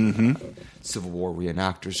societies, Civil War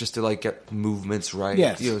reenactors, just to get movements right.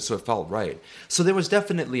 Yes. So it felt right. So there was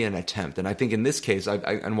definitely an attempt, and I think in this case,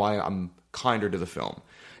 and why I'm kinder to the film,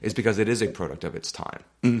 is because it is a product of its time.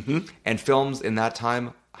 And films in that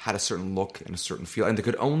time had a certain look and a certain feel, and they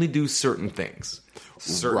could only do certain things.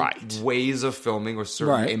 Certain ways of filming or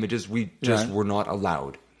certain images we just were not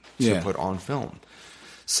allowed to put on film.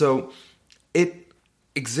 So it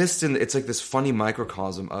exists it's like this funny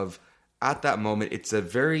microcosm of, at that moment, it's a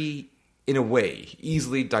very, in a way,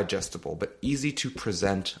 easily digestible, but easy to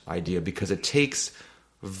present idea, because it takes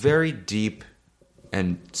very deep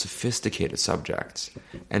and sophisticated subjects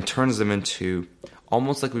and turns them into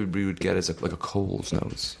almost like we would get as like a Cole's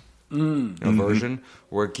Nose version,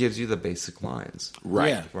 where it gives you the basic lines.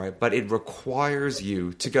 Right. But it requires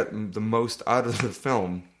you to get the most out of the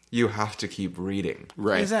film. You have to keep reading.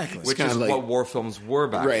 Right. Exactly. Which is like, what war films were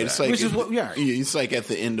back then. It's like, it's like at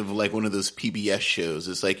the end of like one of those PBS shows.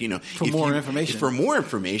 It's like, for more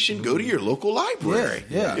information, go to your local library.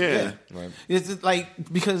 Yeah. Right. It's like,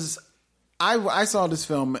 because I saw this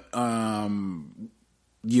film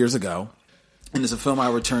years ago, and it's a film I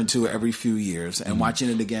return to every few years, and watching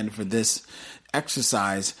it again for this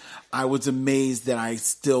exercise, I was amazed that I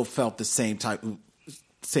still felt the same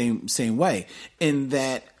way, in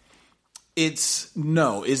that is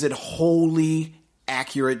it wholly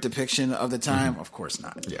accurate depiction of the time? Of course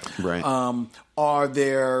not. Yeah. Right. Are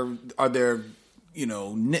there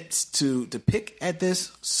nits to pick at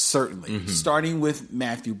this? Certainly. Starting with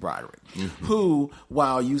Matthew Broderick, who,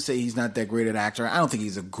 while you say he's not that great an actor, I don't think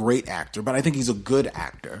he's a great actor, but I think he's a good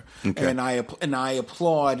actor. Okay. And I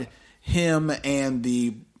applaud him and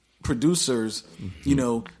the producers,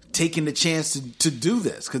 taking the chance to do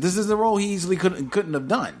this, because this is a role he easily couldn't have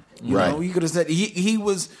done. You know, he could have said he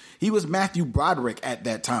was Matthew Broderick at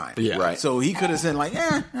that time. Yeah. Right. So he could have said like,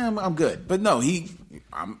 I'm good. But no,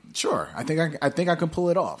 I'm sure. I think I can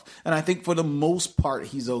pull it off. And I think for the most part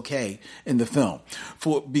he's okay in the film.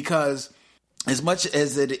 Because as much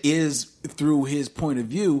as it is through his point of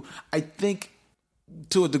view, I think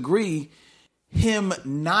to a degree him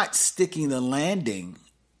not sticking the landing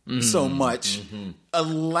so much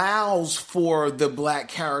allows for the black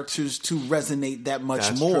characters to resonate that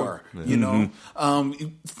much more,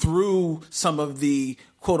 through some of the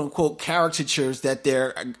quote unquote caricatures that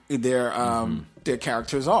their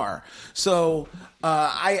characters are. So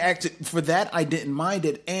I acted for that. I didn't mind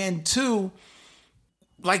it. And two,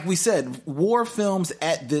 like we said, war films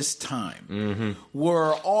at this time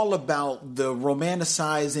were all about the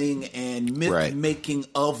romanticizing and myth making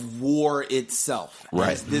of war itself.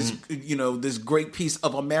 Right. As this, this great piece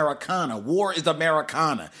of Americana. War is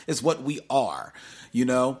Americana. It's what we are,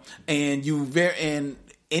 and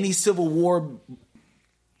any Civil War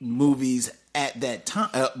movies at that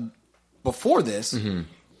time, before this,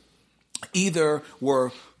 either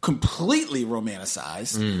were completely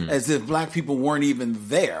romanticized, as if black people weren't even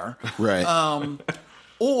there, right?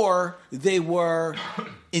 Or they were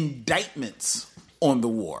indictments on the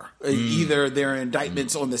war. Either they're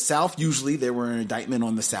indictments on the South. Usually, they were an indictment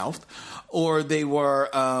on the South, or they were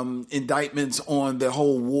indictments on the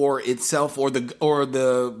whole war itself, or the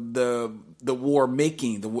war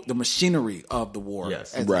making, the machinery of the war,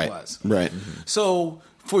 as it was. Right. So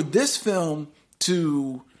for this film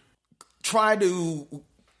to try to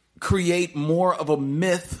create more of a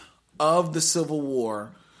myth of the Civil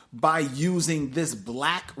War by using this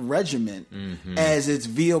black regiment as its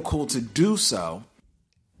vehicle to do so,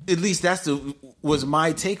 at least was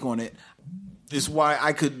my take on it, is why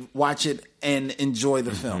I could watch it and enjoy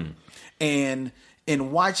the film. And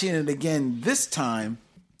in watching it again this time,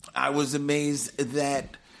 I was amazed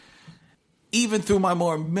that even through my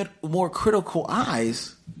more critical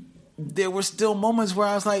eyes, there were still moments where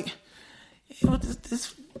I was like,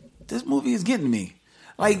 this movie is getting me.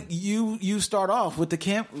 Like you start off with the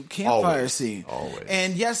campfire scene. Always.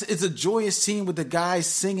 And yes, it's a joyous scene with the guys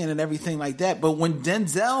singing and everything like that. But when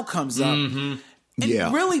Denzel comes up,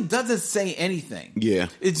 it really doesn't say anything. Yeah.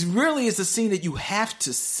 It's a scene that you have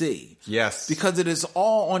to see. Yes. Because it is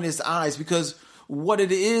all on his eyes. Because what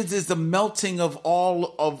it is the melting of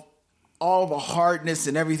all the hardness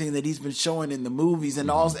and everything that he's been showing in the movies,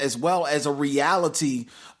 and also as well as a reality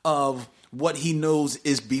of what he knows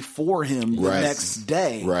is before him the next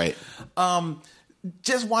day. Right.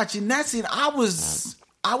 Just watching that scene, I was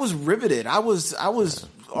riveted. I was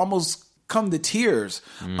almost come to tears.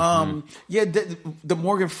 The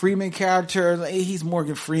Morgan Freeman character, he's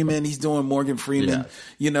Morgan Freeman. He's doing Morgan Freeman,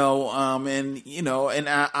 and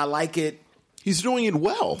I like it. He's doing it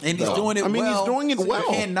well. And he's doing it well. He's doing it well. You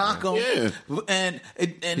can't knock him. Yeah. And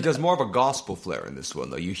he does more of a gospel flair in this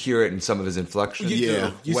one, though. You hear it in some of his inflections.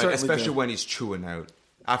 You do. Especially when he's chewing out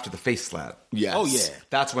after the face slap. Yes. Oh, yeah.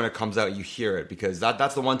 That's when it comes out. You hear it because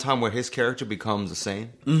that's the one time where his character becomes the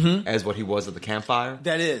same as what he was at the campfire.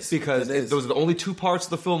 That is. Because those are the only two parts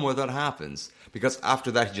of the film where that happens. Because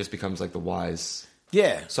after that, he just becomes like the wise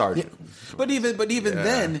sergeant. Yeah. But even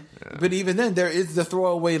then, there is the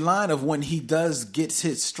throwaway line of when he does get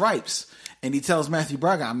his stripes, and he tells Matthew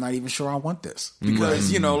Broderick, "I'm not even sure I want this because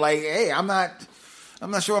hey, I'm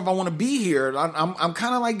not sure if I want to be here. I'm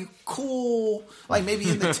kind of like cool, like maybe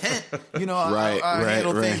in the tent, I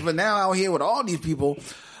handle things, but now out here with all these people."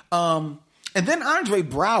 And then Andre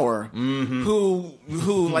Braugher,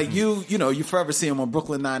 who like you forever see him on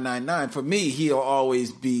Brooklyn 999. For me, he'll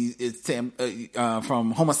always be Sam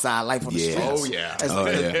from Homicide: Life on the Streets. Oh yeah, as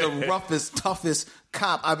the roughest, toughest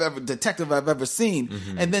detective I've ever seen.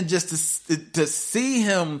 And then just to see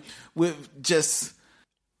him with just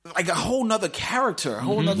like a whole nother character, a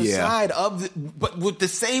whole nother side of but with the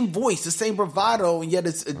same voice, the same bravado, and yet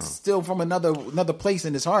it's still from another place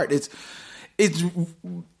in his heart. It's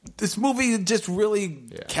this movie just really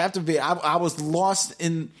captivated. I was lost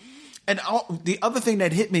in, and the other thing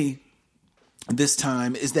that hit me this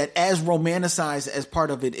time is that as romanticized as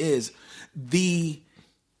part of it is, the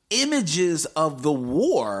images of the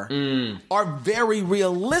war are very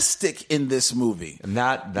realistic in this movie. And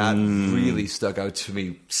that really stuck out to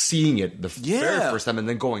me, seeing it the very first time and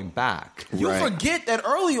then going back. You forget that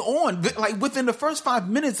early on, like within the first 5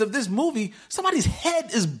 minutes of this movie, somebody's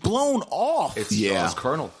head is blown off. It's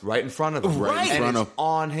Colonel right in front of him. Right in front of him.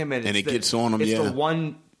 On him. And it gets on him, It's the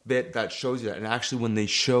one bit that shows you that. And actually when they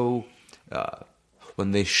show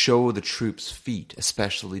the troops' feet,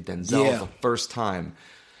 especially Denzel the first time,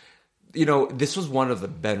 this was one of the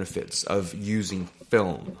benefits of using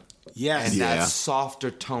film. Yes. And that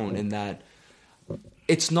softer tone, and that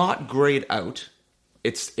it's not grayed out.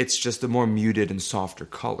 It's just a more muted and softer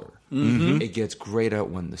color. It gets grayed out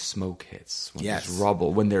when the smoke hits, when there's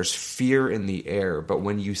rubble, when there's fear in the air. But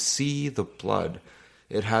when you see the blood,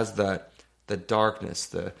 it has the darkness,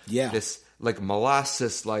 this like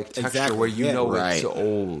molasses-like texture where it's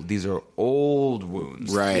old. These are old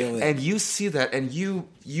wounds. Right. And you see that and you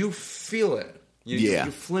feel it. You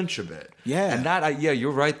flinch a bit. Yeah. And that,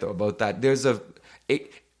 you're right, though, about that. There's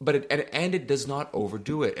it does not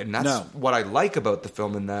overdo it. And that's what I like about the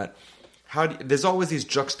film in that there's always these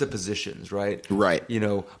juxtapositions, right? Right.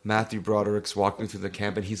 Matthew Broderick's walking through the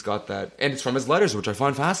camp and he's got that, and it's from his letters, which I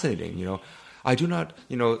find fascinating, I do not,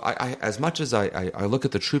 I as much as I look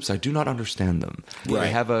at the troops, I do not understand them. Right.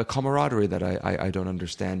 They have a camaraderie that I don't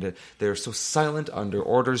understand. They're so silent under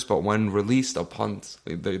orders, but when released upon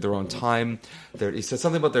their own time, he said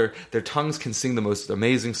something about their tongues can sing the most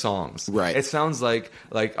amazing songs. Right. It sounds like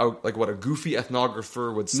what a goofy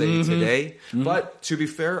ethnographer would say today. But to be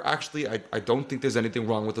fair, actually, I don't think there's anything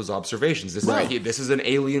wrong with those observations. This is an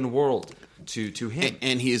alien world to him.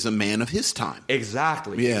 And he is a man of his time.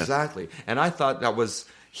 Exactly. Yeah. Exactly. And I thought that was,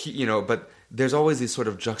 but there's always these sort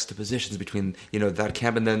of juxtapositions between, that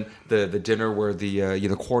camp and then the dinner where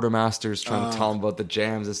the quartermaster's trying to tell him about the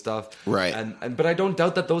jams and stuff. Right. But I don't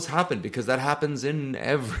doubt that those happen because that happens in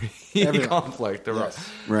every conflict.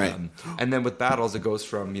 Right. And then with battles, it goes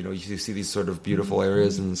from, you see these sort of beautiful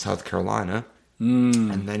areas in South Carolina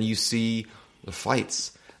and then you see the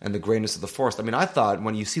fights and the grayness of the forest. I mean, I thought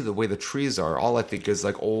when you see the way the trees are, all I think is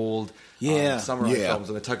like old samurai films.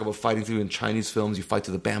 When they talk about fighting through in Chinese films, you fight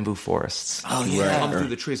through the bamboo forests. Oh, you yeah. come through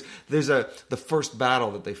the trees. There's the first battle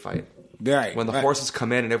that they fight. Right. When the horses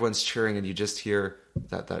come in and everyone's cheering and you just hear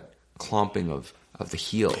that clomping of the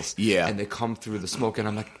heels. Yeah. And they come through the smoke and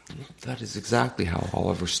I'm like, that is exactly how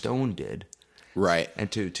Oliver Stone did. Right.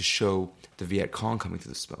 And to show the Viet Cong coming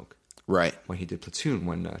through the smoke. Right. When he did Platoon,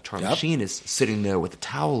 when Charlie Sheen is sitting there with a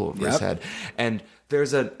towel over his head. And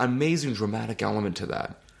there's an amazing dramatic element to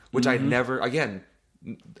that, which I never, again,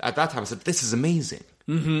 at that time I said, this is amazing.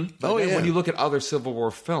 But when you look at other Civil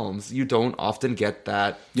War films, you don't often get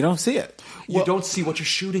that. You don't see it. You don't see what you're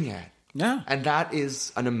shooting at. Yeah. And that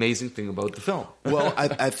is an amazing thing about the film. Well,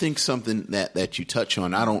 I think something that you touch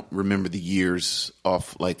on, I don't remember the years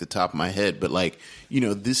off like the top of my head, but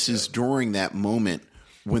this is during that moment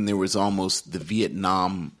when there was almost the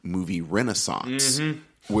Vietnam movie renaissance,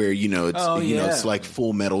 where it's like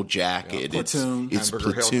Full Metal Jacket, Platoon. it's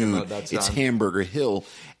Platoon, it's Hamburger Hill,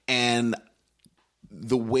 and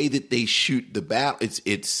the way that they shoot the battle,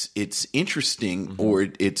 it's interesting, or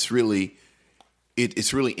it's really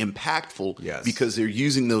impactful because they're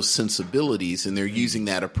using those sensibilities and they're using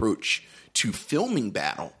that approach to filming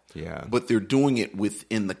battle, but they're doing it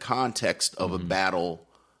within the context of a battle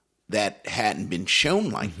that hadn't been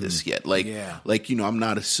shown like this yet. I'm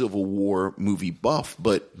not a Civil War movie buff,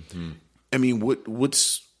 but I mean, what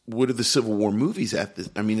are the Civil War movies at this?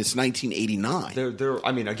 I mean, it's 1989. There.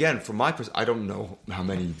 I mean, again, from my perspective, I don't know how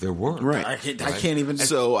many there were. Right. I can't even.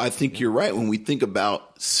 So I think you're right. When we think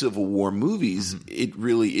about Civil War movies, it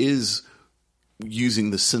really is using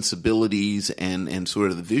the sensibilities and sort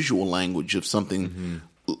of the visual language of something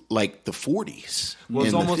like the 40s. Well,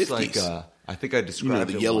 it's and almost the 50s. like I think I described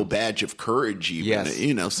the it yellow once. badge of courage,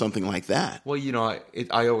 even something like that. Well,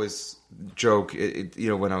 I always joke,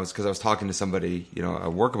 when I was talking to somebody,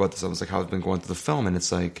 at work about this, I was like, how I've been going through the film, and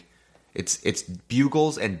it's like, it's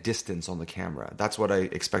bugles and distance on the camera. That's what I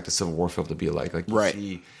expect a Civil War film to be like. Like, you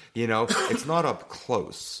see, it's not up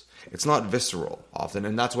close. It's not visceral often,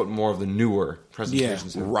 and that's what more of the newer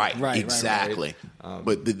presentations do. Right, exactly. Right.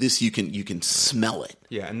 But this you can smell it.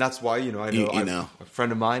 Yeah, and that's why I know a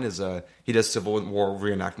friend of mine is he does Civil War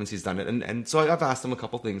reenactments. He's done it, and so I've asked him a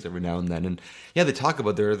couple things every now and then, and they talk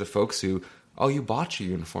about there are the folks who you bought your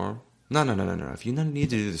uniform. No. If you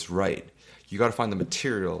need to do this right, you got to find the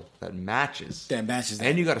material that matches.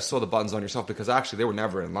 And you got to sew the buttons on yourself because actually they were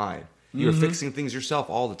never in line. You're fixing things yourself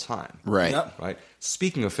all the time. Right. Yep. Right.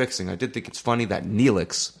 Speaking of fixing, I did think it's funny that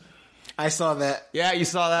Neelix. I saw that. Yeah, you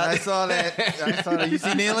saw that? I saw that. You see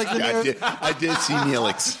Neelix in there? I did see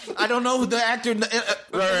Neelix. I don't know who the actor. He's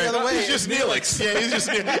just Neelix. Yeah, he's just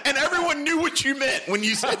Neelix. And everyone knew what you meant when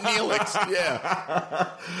you said Neelix. Yeah.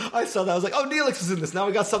 I saw that. I was like, Neelix is in this. Now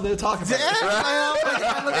we got something to talk about.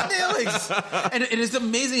 Yeah, look at Neelix. And it is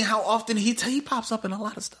amazing how often he pops up in a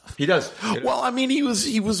lot of stuff. He does. Well, I mean, he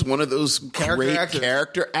was one of those great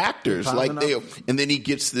character actors. And then he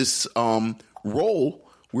gets this role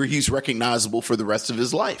where he's recognizable for the rest of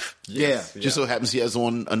his life. Just so happens he has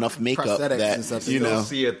on enough makeup that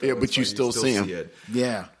see it. But you still see him.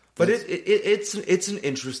 Yeah, but it's an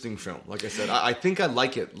interesting film. Like I said, I think I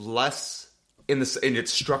like it less in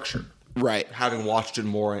its structure. Right, having watched it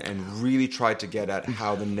more and really tried to get at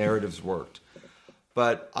how the narratives worked.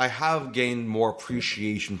 But I have gained more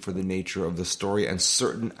appreciation for the nature of the story and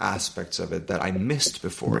certain aspects of it that I missed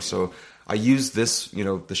before. So I use this,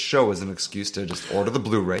 the show as an excuse to just order the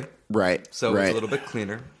Blu-ray. Right. So it's a little bit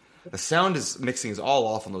cleaner. The sound mixing is all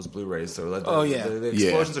off on those Blu-rays. So the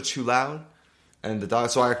explosions are too loud, and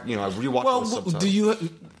so I rewatched those sometimes.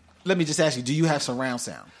 Let me just ask you: do you have surround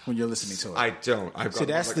sound when you're listening to it? I don't. I've got the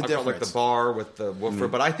difference. Got the bar with the woofer,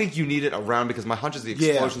 but I think you need it around because my hunch is the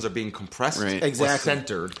explosions are being compressed or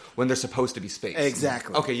centered when they're supposed to be spaced.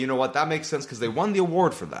 Exactly. Okay, you know what? That makes sense because they won the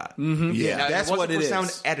award for that. Mm-hmm. Yeah, now, that's what it is.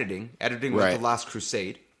 Sound editing with The Last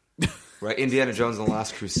Crusade. Right, Indiana Jones and the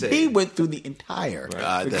Last Crusade. He went through the entire.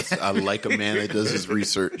 Right. I like a man that does his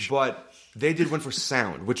research. But they did one for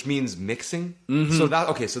sound, which means mixing. Mm-hmm. So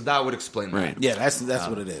that would explain that. Right. Yeah, that's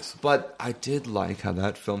what it is. But I did like how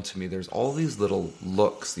that film, to me, there's all these little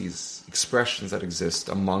looks, these expressions that exist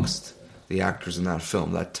amongst the actors in that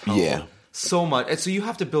film that tell so much. And so you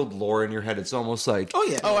have to build lore in your head. It's almost like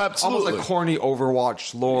absolutely, almost like corny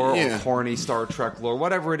Overwatch lore or corny Star Trek lore,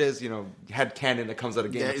 whatever it is. Headcanon that comes out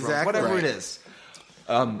of Game of Thrones, whatever it is.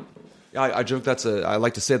 I joke I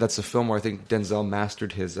like to say that's a film where I think Denzel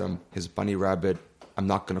mastered his bunny rabbit I'm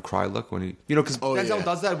not gonna cry look when he because Denzel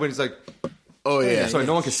does that when he's like sorry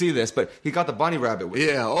no one can see this but he got the bunny rabbit with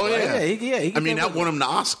him. I mean that won him the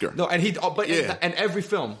Oscar. No, and and every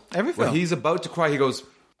film when he's about to cry he goes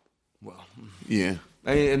and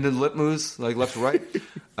then lip moves like left to right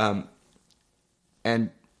and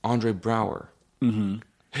Andre Braugher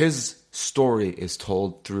his story is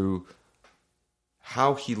told through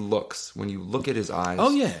how he looks when you look at his eyes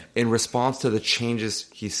in response to the changes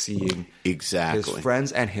he's seeing his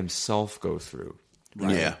friends and himself go through.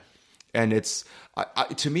 Right? Yeah. And it's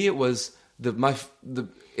to me it was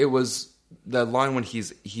it was that line when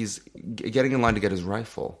he's getting in line to get his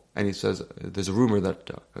rifle and he says there's a rumor that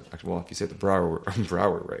if you say the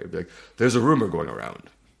Braugher right it'd be like there's a rumor going around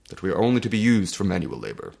that we are only to be used for manual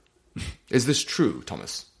labor. Is this true,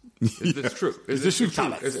 Thomas? Is this true? Is this true,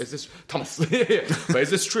 Thomas? Is this Thomas? But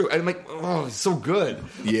is this true? And I'm like, it's so good.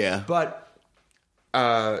 Yeah. But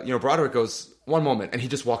Broderick goes, one moment, and he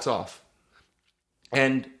just walks off.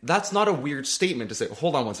 And that's not a weird statement to say,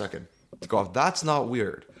 hold on one second. To go off. That's not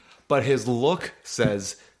weird. But his look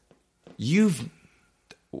says, you've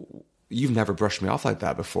never brushed me off like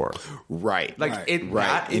that before. Right. Like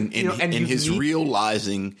and his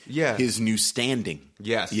realizing his new standing.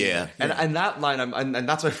 Yes. Yeah. And that line, and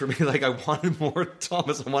that's why for me, like I wanted more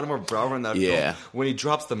Thomas, I wanted more Braugher in that film. When he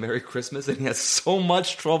drops the Merry Christmas and he has so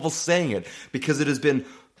much trouble saying it because it has been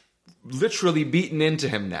literally beaten into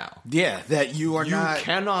him now. Yeah, that you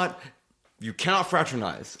cannot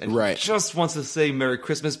fraternize. And he just wants to say Merry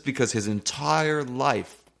Christmas because his entire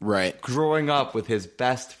life Right. Growing up with his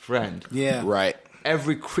best friend. Yeah. Right.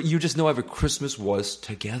 You just know every Christmas was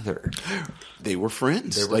together. They were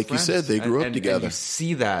friends. They were like friends. You said, they grew up together. And you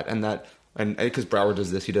see that, and because Brower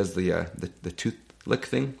does this, he does the tooth lick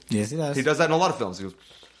thing. Yes, he does. He does that in a lot of films. He goes,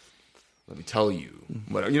 "Let me tell you,"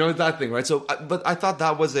 you know that thing, right? So, but I thought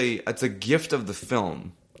that was it's a gift of the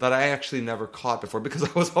film that I actually never caught before because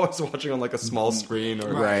I was always watching on like a small screen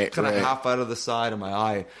or kind of half out of the side of my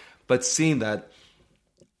eye. But seeing that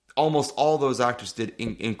almost all those actors did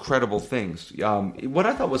incredible things. What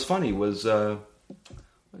I thought was funny was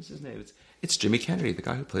what's his name? It's Jimmy Kennedy, the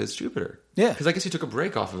guy who plays Jupiter. Yeah, because I guess he took a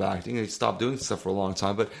break off of acting and he stopped doing stuff for a long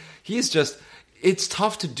time. But he's just. It's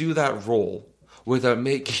tough to do that role without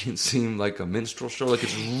making it seem like a minstrel show. Like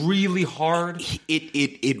it's really hard.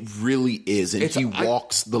 It really is, and he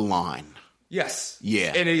walks the line. Yes.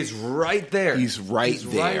 Yeah. And he's right there. He's right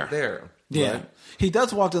there. Yeah. Right? He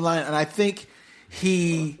does walk the line, and I think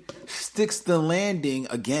he sticks the landing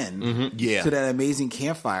again to that amazing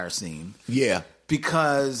campfire scene. Yeah.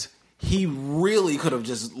 Because he really could have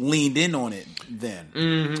just leaned in on it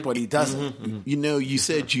then, but he doesn't. You know, you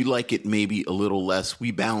said you like it maybe a little less. We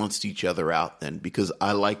balanced each other out then because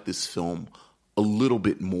I like this film a little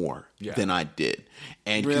bit more than I did.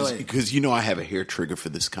 And because you know I have a hair trigger for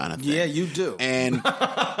this kind of thing. Yeah, you do. And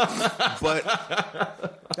but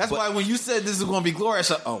that's why when you said this is going to be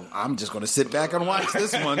glorious, I'm just going to sit back and watch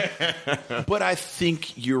this one. But I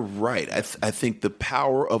think you're right. I think the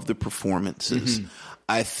power of the performances.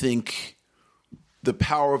 I think the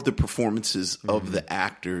power of the performances of the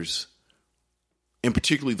actors, and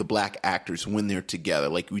particularly the black actors when they're together.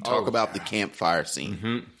 Like we talk about the campfire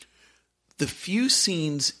scene. The few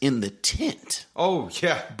scenes in the tent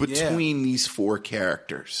between these four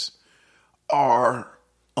characters are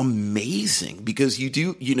amazing because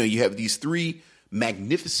you have these three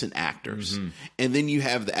magnificent actors and then you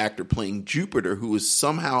have the actor playing Jupiter who is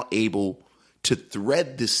somehow able to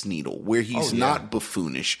thread this needle where he's not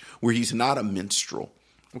buffoonish, where he's not a minstrel.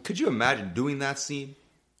 Well, could you imagine doing that scene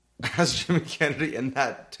as Jimmy Kennedy in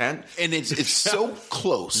that tent? And it's so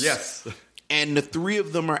close. Yes. And the three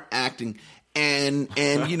of them are acting. And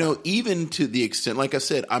you know, even to the extent, like I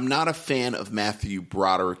said, I'm not a fan of Matthew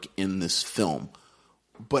Broderick in this film.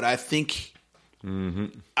 But I think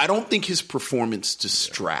I don't think his performance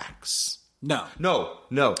distracts. No.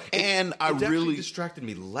 And it really distracted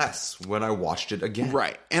me less when I watched it again.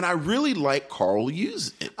 Right. And I really like Carl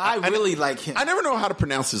Hughes. I really like him. I never know how to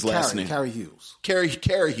pronounce his last name. Carrie Hughes.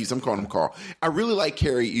 Carrie Hughes. I'm calling him Carl. I really like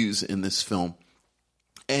Carrie Hughes in this film.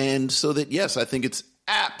 And so that, yes, I think it's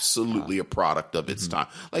absolutely a product of its time.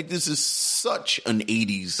 Like, this is such an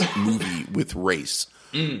 80s movie with race.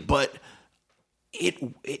 But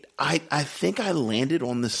I think I landed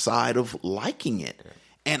on the side of liking it.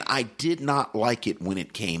 And I did not like it when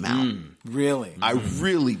it came out. Really? I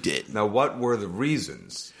really did. Now, what were the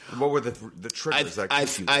reasons? What were the triggers that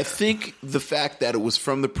kept you there? I think the fact that it was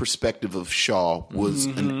from the perspective of Shaw was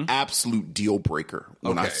an absolute deal breaker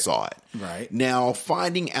when I saw it. Right. Now,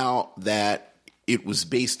 finding out that it was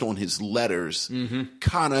based on his letters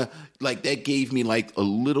kind of like that gave me like a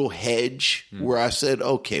little hedge where I said,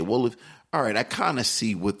 okay, well, all right, I kind of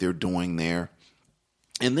see what they're doing there.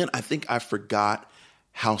 And then I think I forgot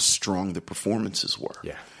how strong the performances were.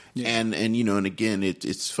 Yeah. And you know, and again,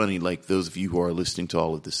 it's funny, like those of you who are listening to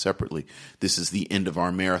all of this separately, this is the end of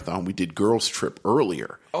our marathon. We did Girls Trip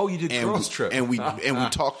earlier. Oh, you did Girls Trip. And we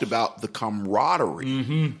talked about the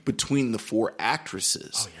camaraderie between the four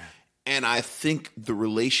actresses. Oh, yeah. And I think the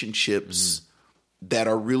relationships that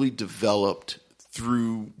are really developed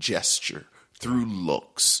through gesture, through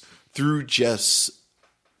looks, through just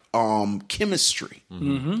chemistry,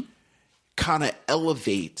 kind of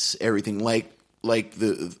elevates everything. Like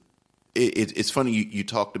it's funny you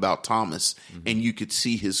talked about Thomas, and you could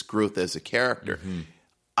see his growth as a character.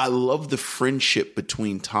 I love the friendship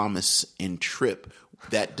between Thomas and Trip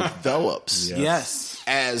that develops Yes.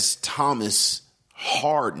 as Thomas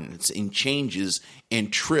hardens and changes,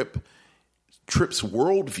 and Trip's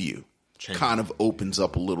worldview kind of opens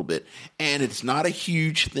up a little bit. And it's not a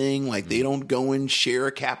huge thing. Like they don't go and share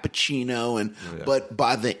a cappuccino, but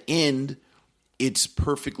by the end, it's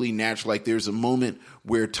perfectly natural. Like there's a moment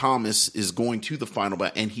where Thomas is going to the final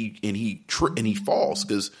bout and he falls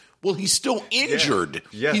because, well, he's still injured.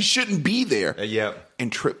 Yeah. He shouldn't be there. Yeah.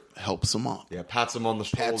 And Trip helps him up. Yeah, pats him on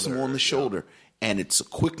the shoulder. And it's a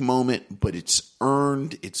quick moment, but it's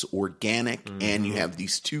earned, it's organic, and you have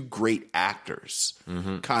these two great actors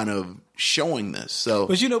kind of showing this. So,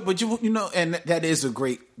 but you know, and that is a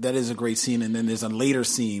great scene. And then there's a later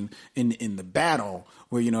scene in the battle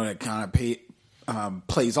where, you know, that kind of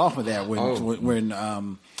plays off of that when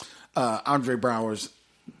Andre Braugher's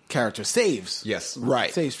character saves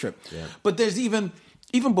Trip. Yeah. But there's even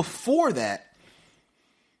before that,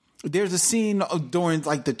 there's a scene during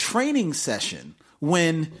like the training session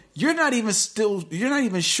when you're not even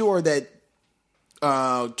sure that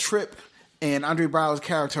Trip and Andre Braugher's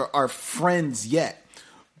character are friends yet,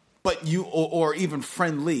 but or even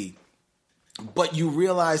friendly, but you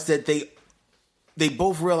realize that they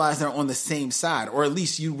both realize they're on the same side, or at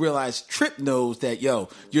least you realize Trip knows that, you're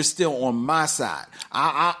still on my side.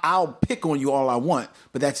 I'll pick on you all I want,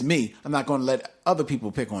 but that's me. I'm not going to let other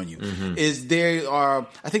people pick on you. I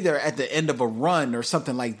think they're at the end of a run or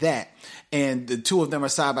something like that, and the two of them are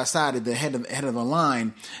side by side at the head of the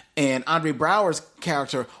line, and Andre Braugher's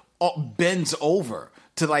character bends over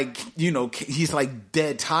to he's like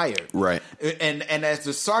dead tired, right? And as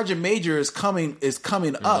the sergeant major is coming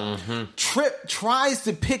up, Trip tries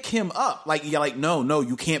to pick him up, no,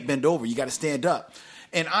 you can't bend over, you got to stand up.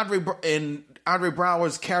 And Andre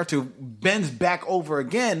Braugher's character bends back over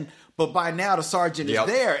again, but by now the sergeant is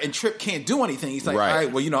there, and Trip can't do anything. He's like, all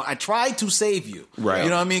right, well, I tried to save you, right? You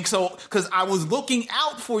know what I mean? So because I was looking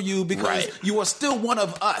out for you because you are still one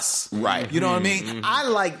of us, right? You know what I mean? I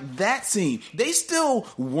like that scene. They still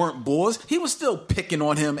weren't boys. He was still picking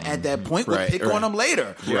on him at that point. We'll pick on him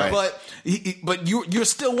later, but you're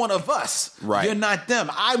still one of us. Right? You're not them.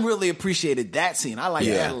 I really appreciated that scene. I like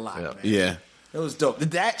that a lot. Man. Yeah, it was dope.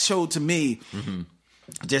 That showed to me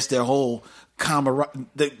just their whole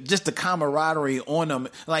the camaraderie on them.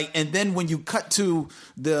 And then when you cut to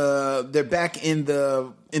they're back in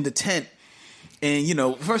the tent.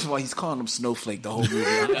 And, first of all, he's calling him Snowflake the whole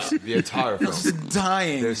movie. The entire film. Just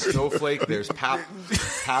dying. There's Snowflake, there's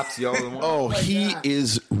Paps yelling. Oh, he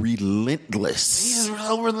is relentless. He is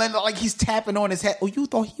relentless. Like he's tapping on his head. Oh, you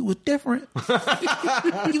thought he was different?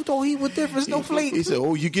 You thought he was different, Snowflake? He said,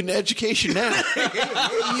 oh, you getting an education now.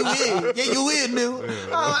 Yeah, you in, dude.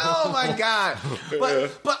 Oh, my God.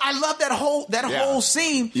 But I love that whole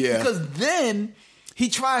scene because then he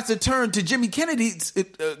tries to turn to Jimmy Kennedy's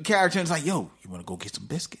character and is like, yo, you want to go get some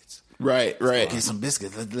biscuits? Right. Get some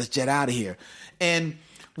biscuits. Let's jet out of here. And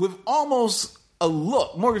with almost a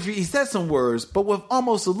look, Morgan Freeman, he said some words, but with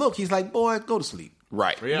almost a look, he's like, boy, go to sleep.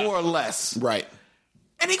 Right. Yeah. More or less. Right.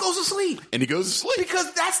 And he goes to sleep.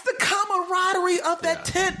 Because that's the camaraderie of that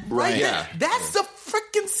tent right there. That's the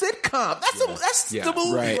freaking sitcom. That's the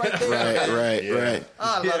movie right there. Right.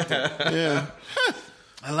 I loved it. Yeah.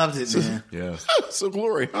 I loved it, man. Yeah. So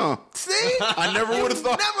glory, huh? See? I never would have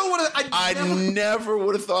thought. I never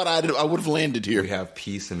would have thought I would have landed here. We have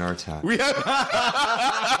peace in our time. Look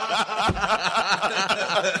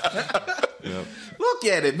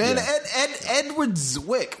at it, man. Yeah. Edward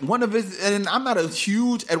Zwick, one of his, and I'm not a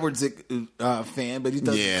huge Edward Zwick fan, but he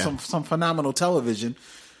does some phenomenal television.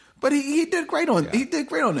 But he did great on he did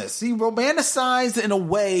great on this. He romanticized in a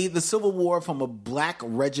way the Civil War from a black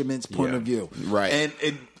regiment's point of view. Right.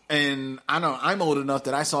 And I know I'm old enough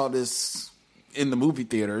that I saw this in the movie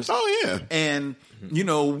theaters. Oh yeah. And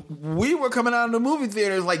we were coming out of the movie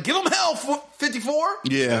theaters like, give them hell for 54.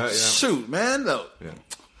 Yeah. Shoot, man. No. Yeah.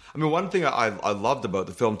 I mean, one thing I loved about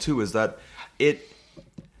the film too is that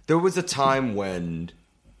there was a time when.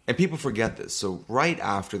 And people forget this. So right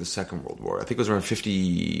after the Second World War, I think it was around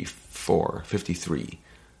 54, 53,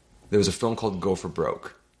 there was a film called Go for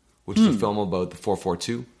Broke, which is a film about the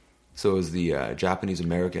 442. So it was the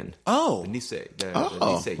Japanese-American the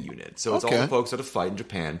Nisei unit. So it's all the folks that have fought in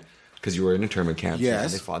Japan because you were in internment camps and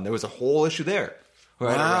they fought. And there was a whole issue there.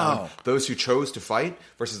 Right around those who chose to fight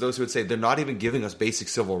versus those who would say, they're not even giving us basic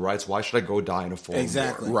civil rights. Why should I go die in a foreign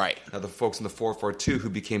war? Right. Now the folks in the 442 who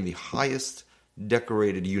became the highest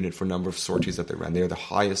decorated unit for number of sorties that they ran. They are the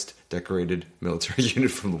highest decorated military unit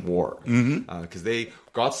from the war because they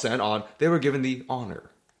got sent on. They were given the honor,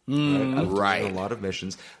 right? A lot of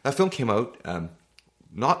missions. That film came out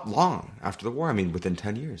not long after the war. I mean, within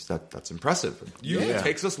 10 years. That's impressive. It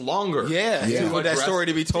takes us longer. For that story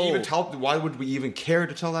to be told. Why would we even care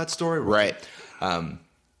to tell that story? Right.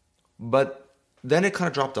 But then it kind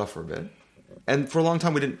of dropped off for a bit, and for a long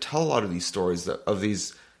time we didn't tell a lot of these stories of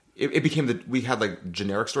these. It became that we had like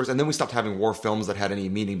generic stories, and then we stopped having war films that had any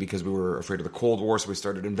meaning because we were afraid of the Cold War, so we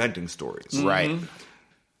started inventing stories. Right.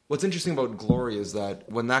 What's interesting about Glory is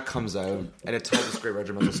that when that comes out and it tells this great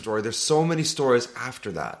regimental story, there's so many stories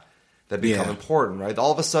after that become important, right?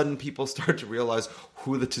 All of a sudden, people start to realize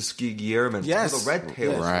who the Tuskegee Airmen, who the Red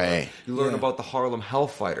Tails were. You learn about the Harlem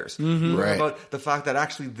Hellfighters. You learn about the fact that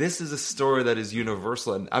actually this is a story that is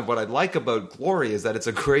universal. And what I like about Glory is that it's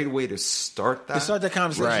a great way to start that. To start that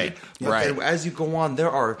conversation. Right. And as you go on,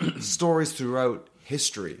 there are stories throughout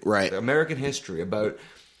history, right? American history, about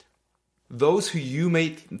those who you may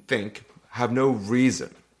think have no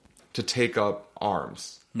reason to take up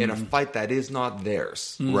arms in a fight that is not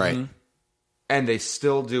theirs, right? And they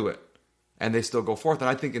still do it, and they still go forth. And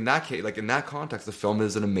I think in that case, like in that context, the film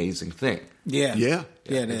is an amazing thing. Yeah.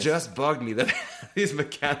 It just bugged me that these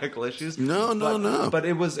mechanical issues. No. But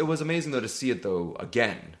it was amazing though to see it though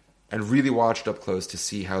again and really watch it up close to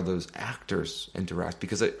see how those actors interact,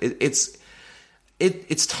 because it's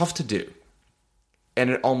tough to do. And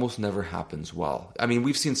it almost never happens well. I mean,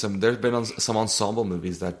 we've seen there's been some ensemble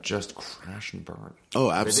movies that just crash and burn. Oh,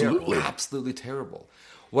 absolutely. They're absolutely terrible.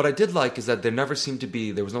 What I did like is that there never seemed to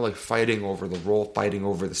be, there was no like fighting over the role, fighting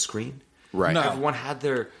over the screen. Right. No. Everyone had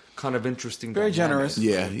their kind of interesting Very dynamic. generous.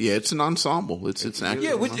 Yeah, it's an ensemble. It's an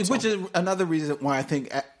acting ensemble. Which is another reason why I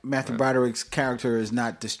think Matthew Broderick's character is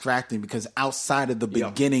not distracting, because outside of the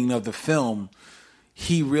beginning of the film,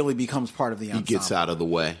 he really becomes part of the ensemble. He gets out of the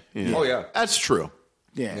way. Yeah. Oh yeah, that's true.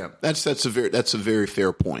 Yeah. That's a very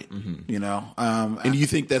fair point. You know, and you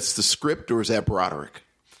think that's the script, or is that Broderick?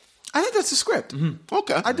 I think that's the script.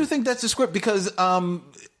 Okay, I do think that's the script, because in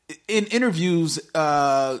interviews,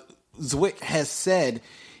 Zwick has said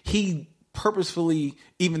he purposefully,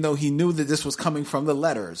 even though he knew that this was coming from the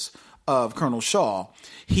letters of Colonel Shaw,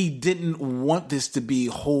 he didn't want this to be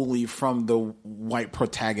wholly from the white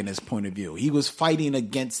protagonist point of view. He was fighting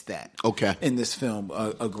against that. In this film,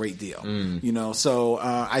 a great deal. You know, so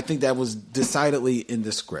I think that was decidedly in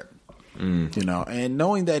the script. You know, and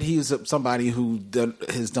knowing that he's somebody who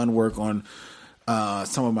has done work on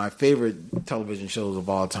some of my favorite television shows of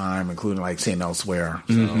all time, including like St. Elsewhere.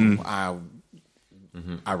 So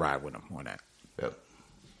I ride with him on that. Yep.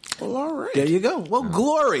 Well, all right. There you go. Well,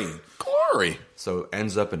 glory. So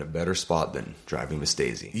ends up in a better spot than Driving Miss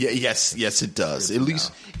Daisy. Yeah. Yes, it does. At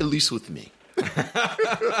least with me.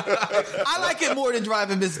 I like it more than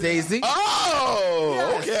Driving Miss Daisy. Oh,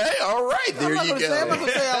 yes. Okay, all right. There you go. I'm not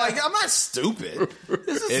gonna say I'm not stupid.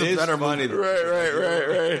 This is a better funny. movie.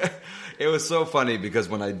 Right. It was so funny because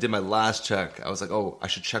when I did my last check, I was like, "Oh, I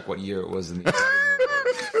should check what year it was in the Academy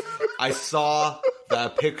Awards." I saw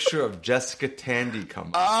that picture of Jessica Tandy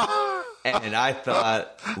come up, and I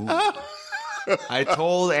thought, ooh. I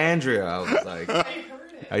told Andrea, I was like,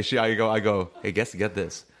 I go, hey, get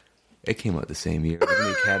this. It came out the same year as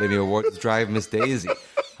the Academy Awards Drive Miss Daisy.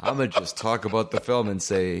 I'm going to just talk about the film and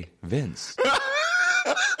say, Vince,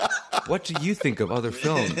 what do you think of other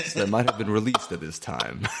films that might have been released at this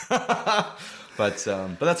time? But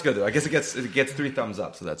that's good though. I guess it gets 3 thumbs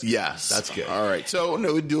up, so that's good. Yes, that's good. All right, so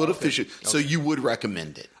no, we do it officially. Okay. So you would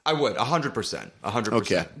recommend it? I would 100%.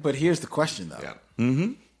 Okay, but here's the question though. Yeah.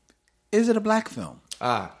 Is it a black film?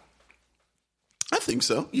 I think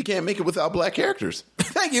so. You can't make it without black characters.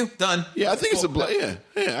 Thank you. Done. Yeah, I think it's a black. Yeah,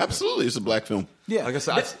 absolutely, it's a black film. Yeah, like I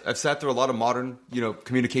said, I've sat through a lot of modern,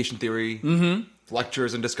 communication theory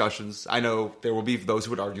lectures and discussions. I know there will be those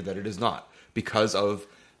who would argue that it is not, because of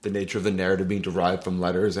the nature of the narrative being derived from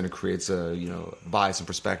letters, and it creates a bias and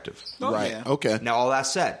perspective. Right. Yeah. Okay. Now, all that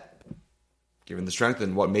said, given the strength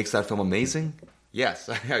and what makes that film amazing, yes,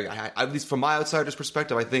 at least from my outsider's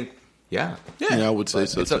perspective, I think. Yeah, I would say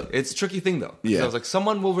so. It's a tricky thing, though. Yeah, I was like,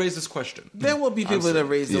 someone will raise this question. There will be people that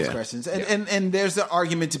raise those questions, and there's an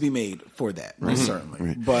argument to be made for that, certainly.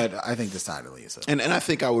 Right. But I think decidedly it's and I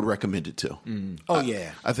think I would recommend it too.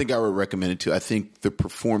 I think I would recommend it too. I think the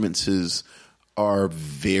performances are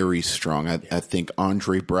very strong. I think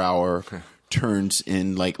Andre Braugher turns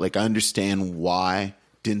in like I understand why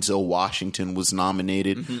Denzel Washington was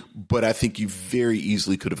nominated, but I think you very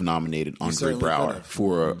easily could have nominated Andre Braugher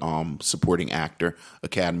for supporting actor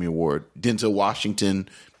Academy Award. Denzel Washington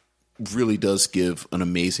really does give an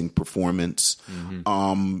amazing performance.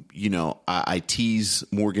 I tease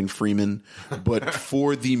Morgan Freeman, but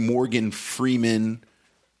for the Morgan Freeman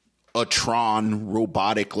a Tron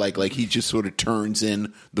robotic, like he just sort of turns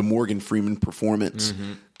in the Morgan Freeman performance.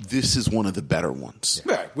 This is one of the better ones.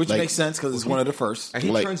 Right, which makes sense because it's one of the first. And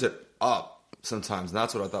he turns it up sometimes. And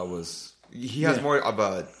that's what I thought was... He has more of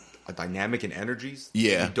a dynamic and energies that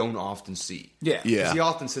you don't often see. Yeah. He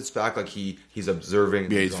often sits back like he's observing.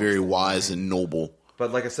 Yeah, he's very wise and noble.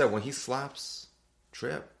 But like I said, when he slaps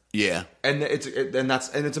Trip... Yeah. And it's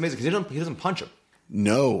amazing because he doesn't punch him.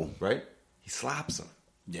 No. Right? He slaps him.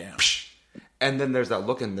 Yeah. And then there's that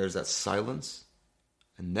look and there's that silence.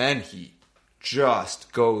 And then he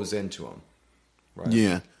just goes into him. Right?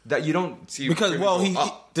 Yeah. That you don't see. Because,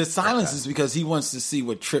 the silence is because he wants to see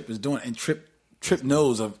what Trip is doing. And Trip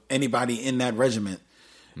knows of anybody in that regiment.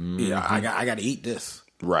 Yeah, I got to eat this.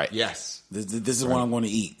 Right. Yes. This is what I'm going to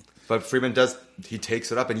eat. But Freeman he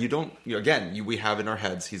takes it up. And we have in our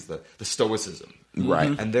heads, he's the stoicism.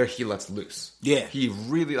 Right. And there he lets loose. Yeah. He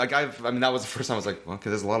really, like, that was the first time I was like, well,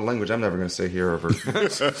 because there's a lot of language I'm never going to say here.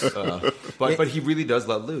 But he really does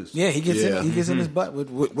let loose. Yeah, he gets in his butt,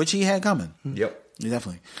 which he had coming. Yep. Yeah,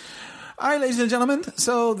 definitely. All right, ladies and gentlemen.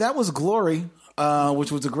 So that was Glory,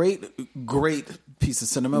 which was a great piece of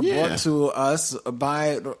cinema brought to us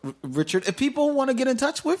by Richard. If people want to get in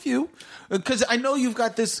touch with you, because I know you've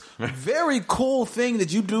got this very cool thing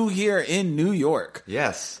that you do here in New York.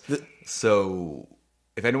 Yes. So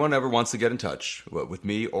if anyone ever wants to get in touch with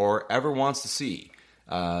me or ever wants to see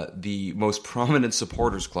the most prominent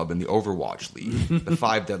supporters club in the Overwatch League, the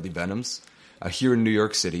 5 Deadly Venoms, here in New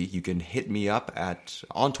York City, you can hit me up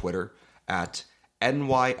on Twitter at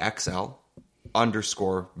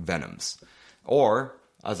NYXL_Venoms. Or,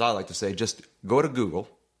 as I like to say, just go to Google,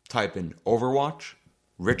 type in Overwatch,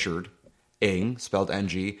 Richard Ng, spelled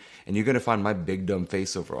NG, and you're going to find my big dumb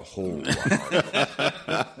face over a whole lot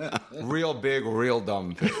of real big, real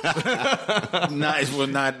dumb face. Nice. Well,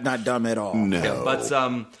 not dumb at all. No. Yeah,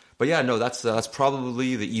 but yeah, no, that's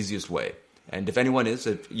probably the easiest way. And if anyone is,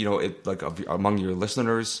 among your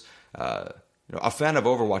listeners, a fan of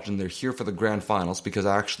Overwatch and they're here for the grand finals, because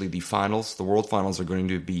actually the world finals are going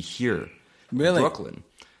to be here. Really? In Brooklyn.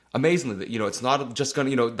 Amazingly, it's not just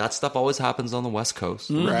going to, that stuff always happens on the West Coast.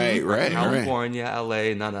 Right. California,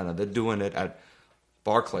 LA, no. They're doing it at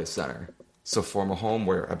Barclays Center. So former home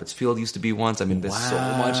where Ebbets Field used to be once. I mean, there's so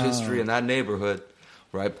much history in that neighborhood,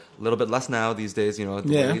 right? A little bit less now these days,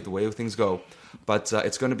 the way things go. But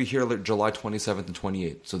it's going to be here July 27th and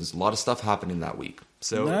 28th. So there's a lot of stuff happening that week.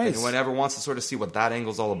 So if anyone ever wants to sort of see what that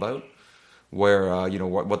angle's all about, where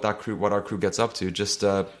what our crew gets up to, just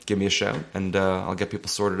give me a shout and I'll get people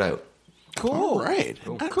sorted out. Cool. All right.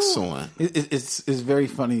 Cool. Excellent. It's very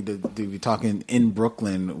funny to be talking in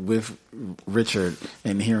Brooklyn with Richard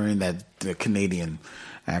and hearing the Canadian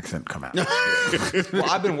accent come out. Well,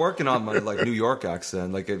 I've been working on my New York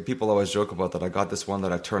accent. People always joke about that. I got this one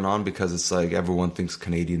that I turn on because it's like everyone thinks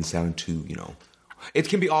Canadians sound too, it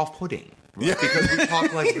can be off-putting. Right? Yeah. Because we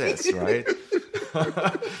talk like this, right?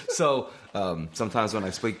 So sometimes when I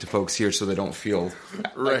speak to folks here, so they don't feel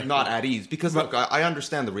not at ease, because look, I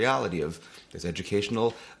understand the reality of there's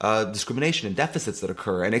educational discrimination and deficits that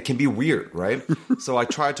occur, and it can be weird, right? So I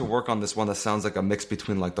tried to work on this one that sounds like a mix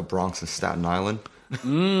between the Bronx and Staten Island.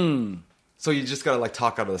 So you just gotta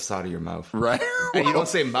talk out of the side of your mouth, right? And you don't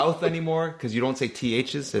say mouth anymore because you don't say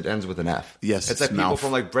THs; it ends with an F. Yes, it's like mouth.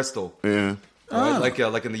 people from Bristol, yeah. Right? Like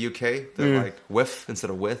in the UK, they're whiff instead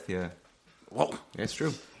of with, yeah. Whoa, yeah, it's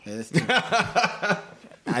true.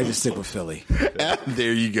 I just stick with Philly.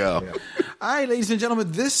 There you go. Yeah. All right, ladies and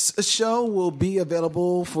gentlemen, this show will be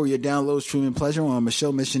available for your download, stream, and pleasure on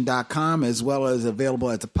MichelleMission.com, as well as available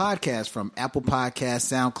as a podcast from Apple Podcasts,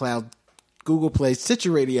 SoundCloud, Google Play,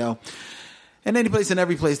 Stitcher Radio, and any place and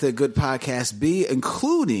every place that good podcasts be,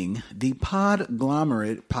 including the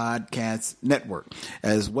Podglomerate Podcast Network,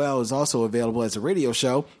 as well as also available as a radio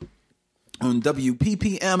show on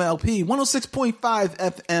WPPMLP 106.5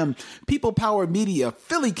 FM, People Power Media,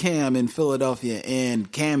 Philly Cam in Philadelphia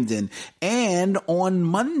and Camden, and on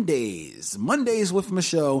Mondays with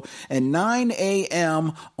Michelle at 9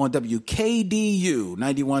 a.m. on WKDU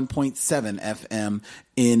 91.7 FM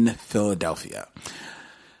in Philadelphia.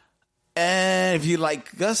 And if you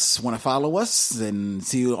like us, want to follow us and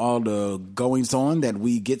see all the goings on that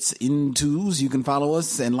we get into, you can follow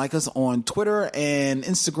us and like us on Twitter and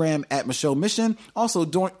Instagram at Michelle Mission. Also,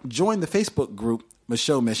 join the Facebook group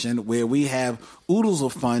Michelle Mission, where we have oodles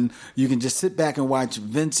of fun. You can just sit back and watch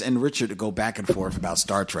Vince and Richard go back and forth about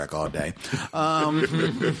Star Trek all day.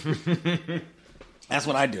 That's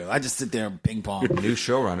what I do. I just sit there and ping pong. New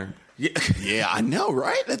showrunner. Yeah, I know,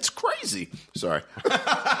 right? That's crazy. Sorry.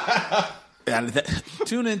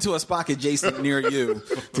 Tune into a Spock adjacent near you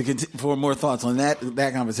for more thoughts on that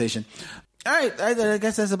conversation. All right, I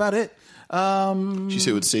guess that's about it. Did you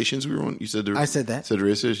say what stations we were on? You said I said that. Said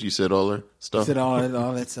racist. You said all our stuff. I said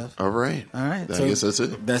all that stuff. All right. I guess that's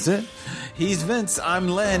it. That's it. He's Vince. I'm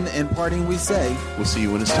Len. And parting, we say, we'll see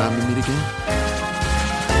you when it's time to meet again.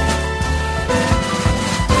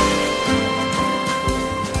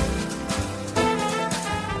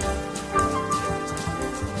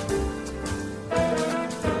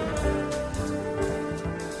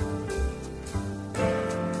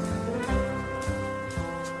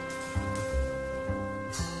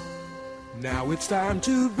 Now it's time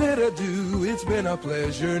to bid adieu. It's been a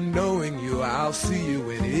pleasure knowing you. I'll see you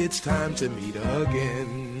when it's time to meet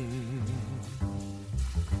again.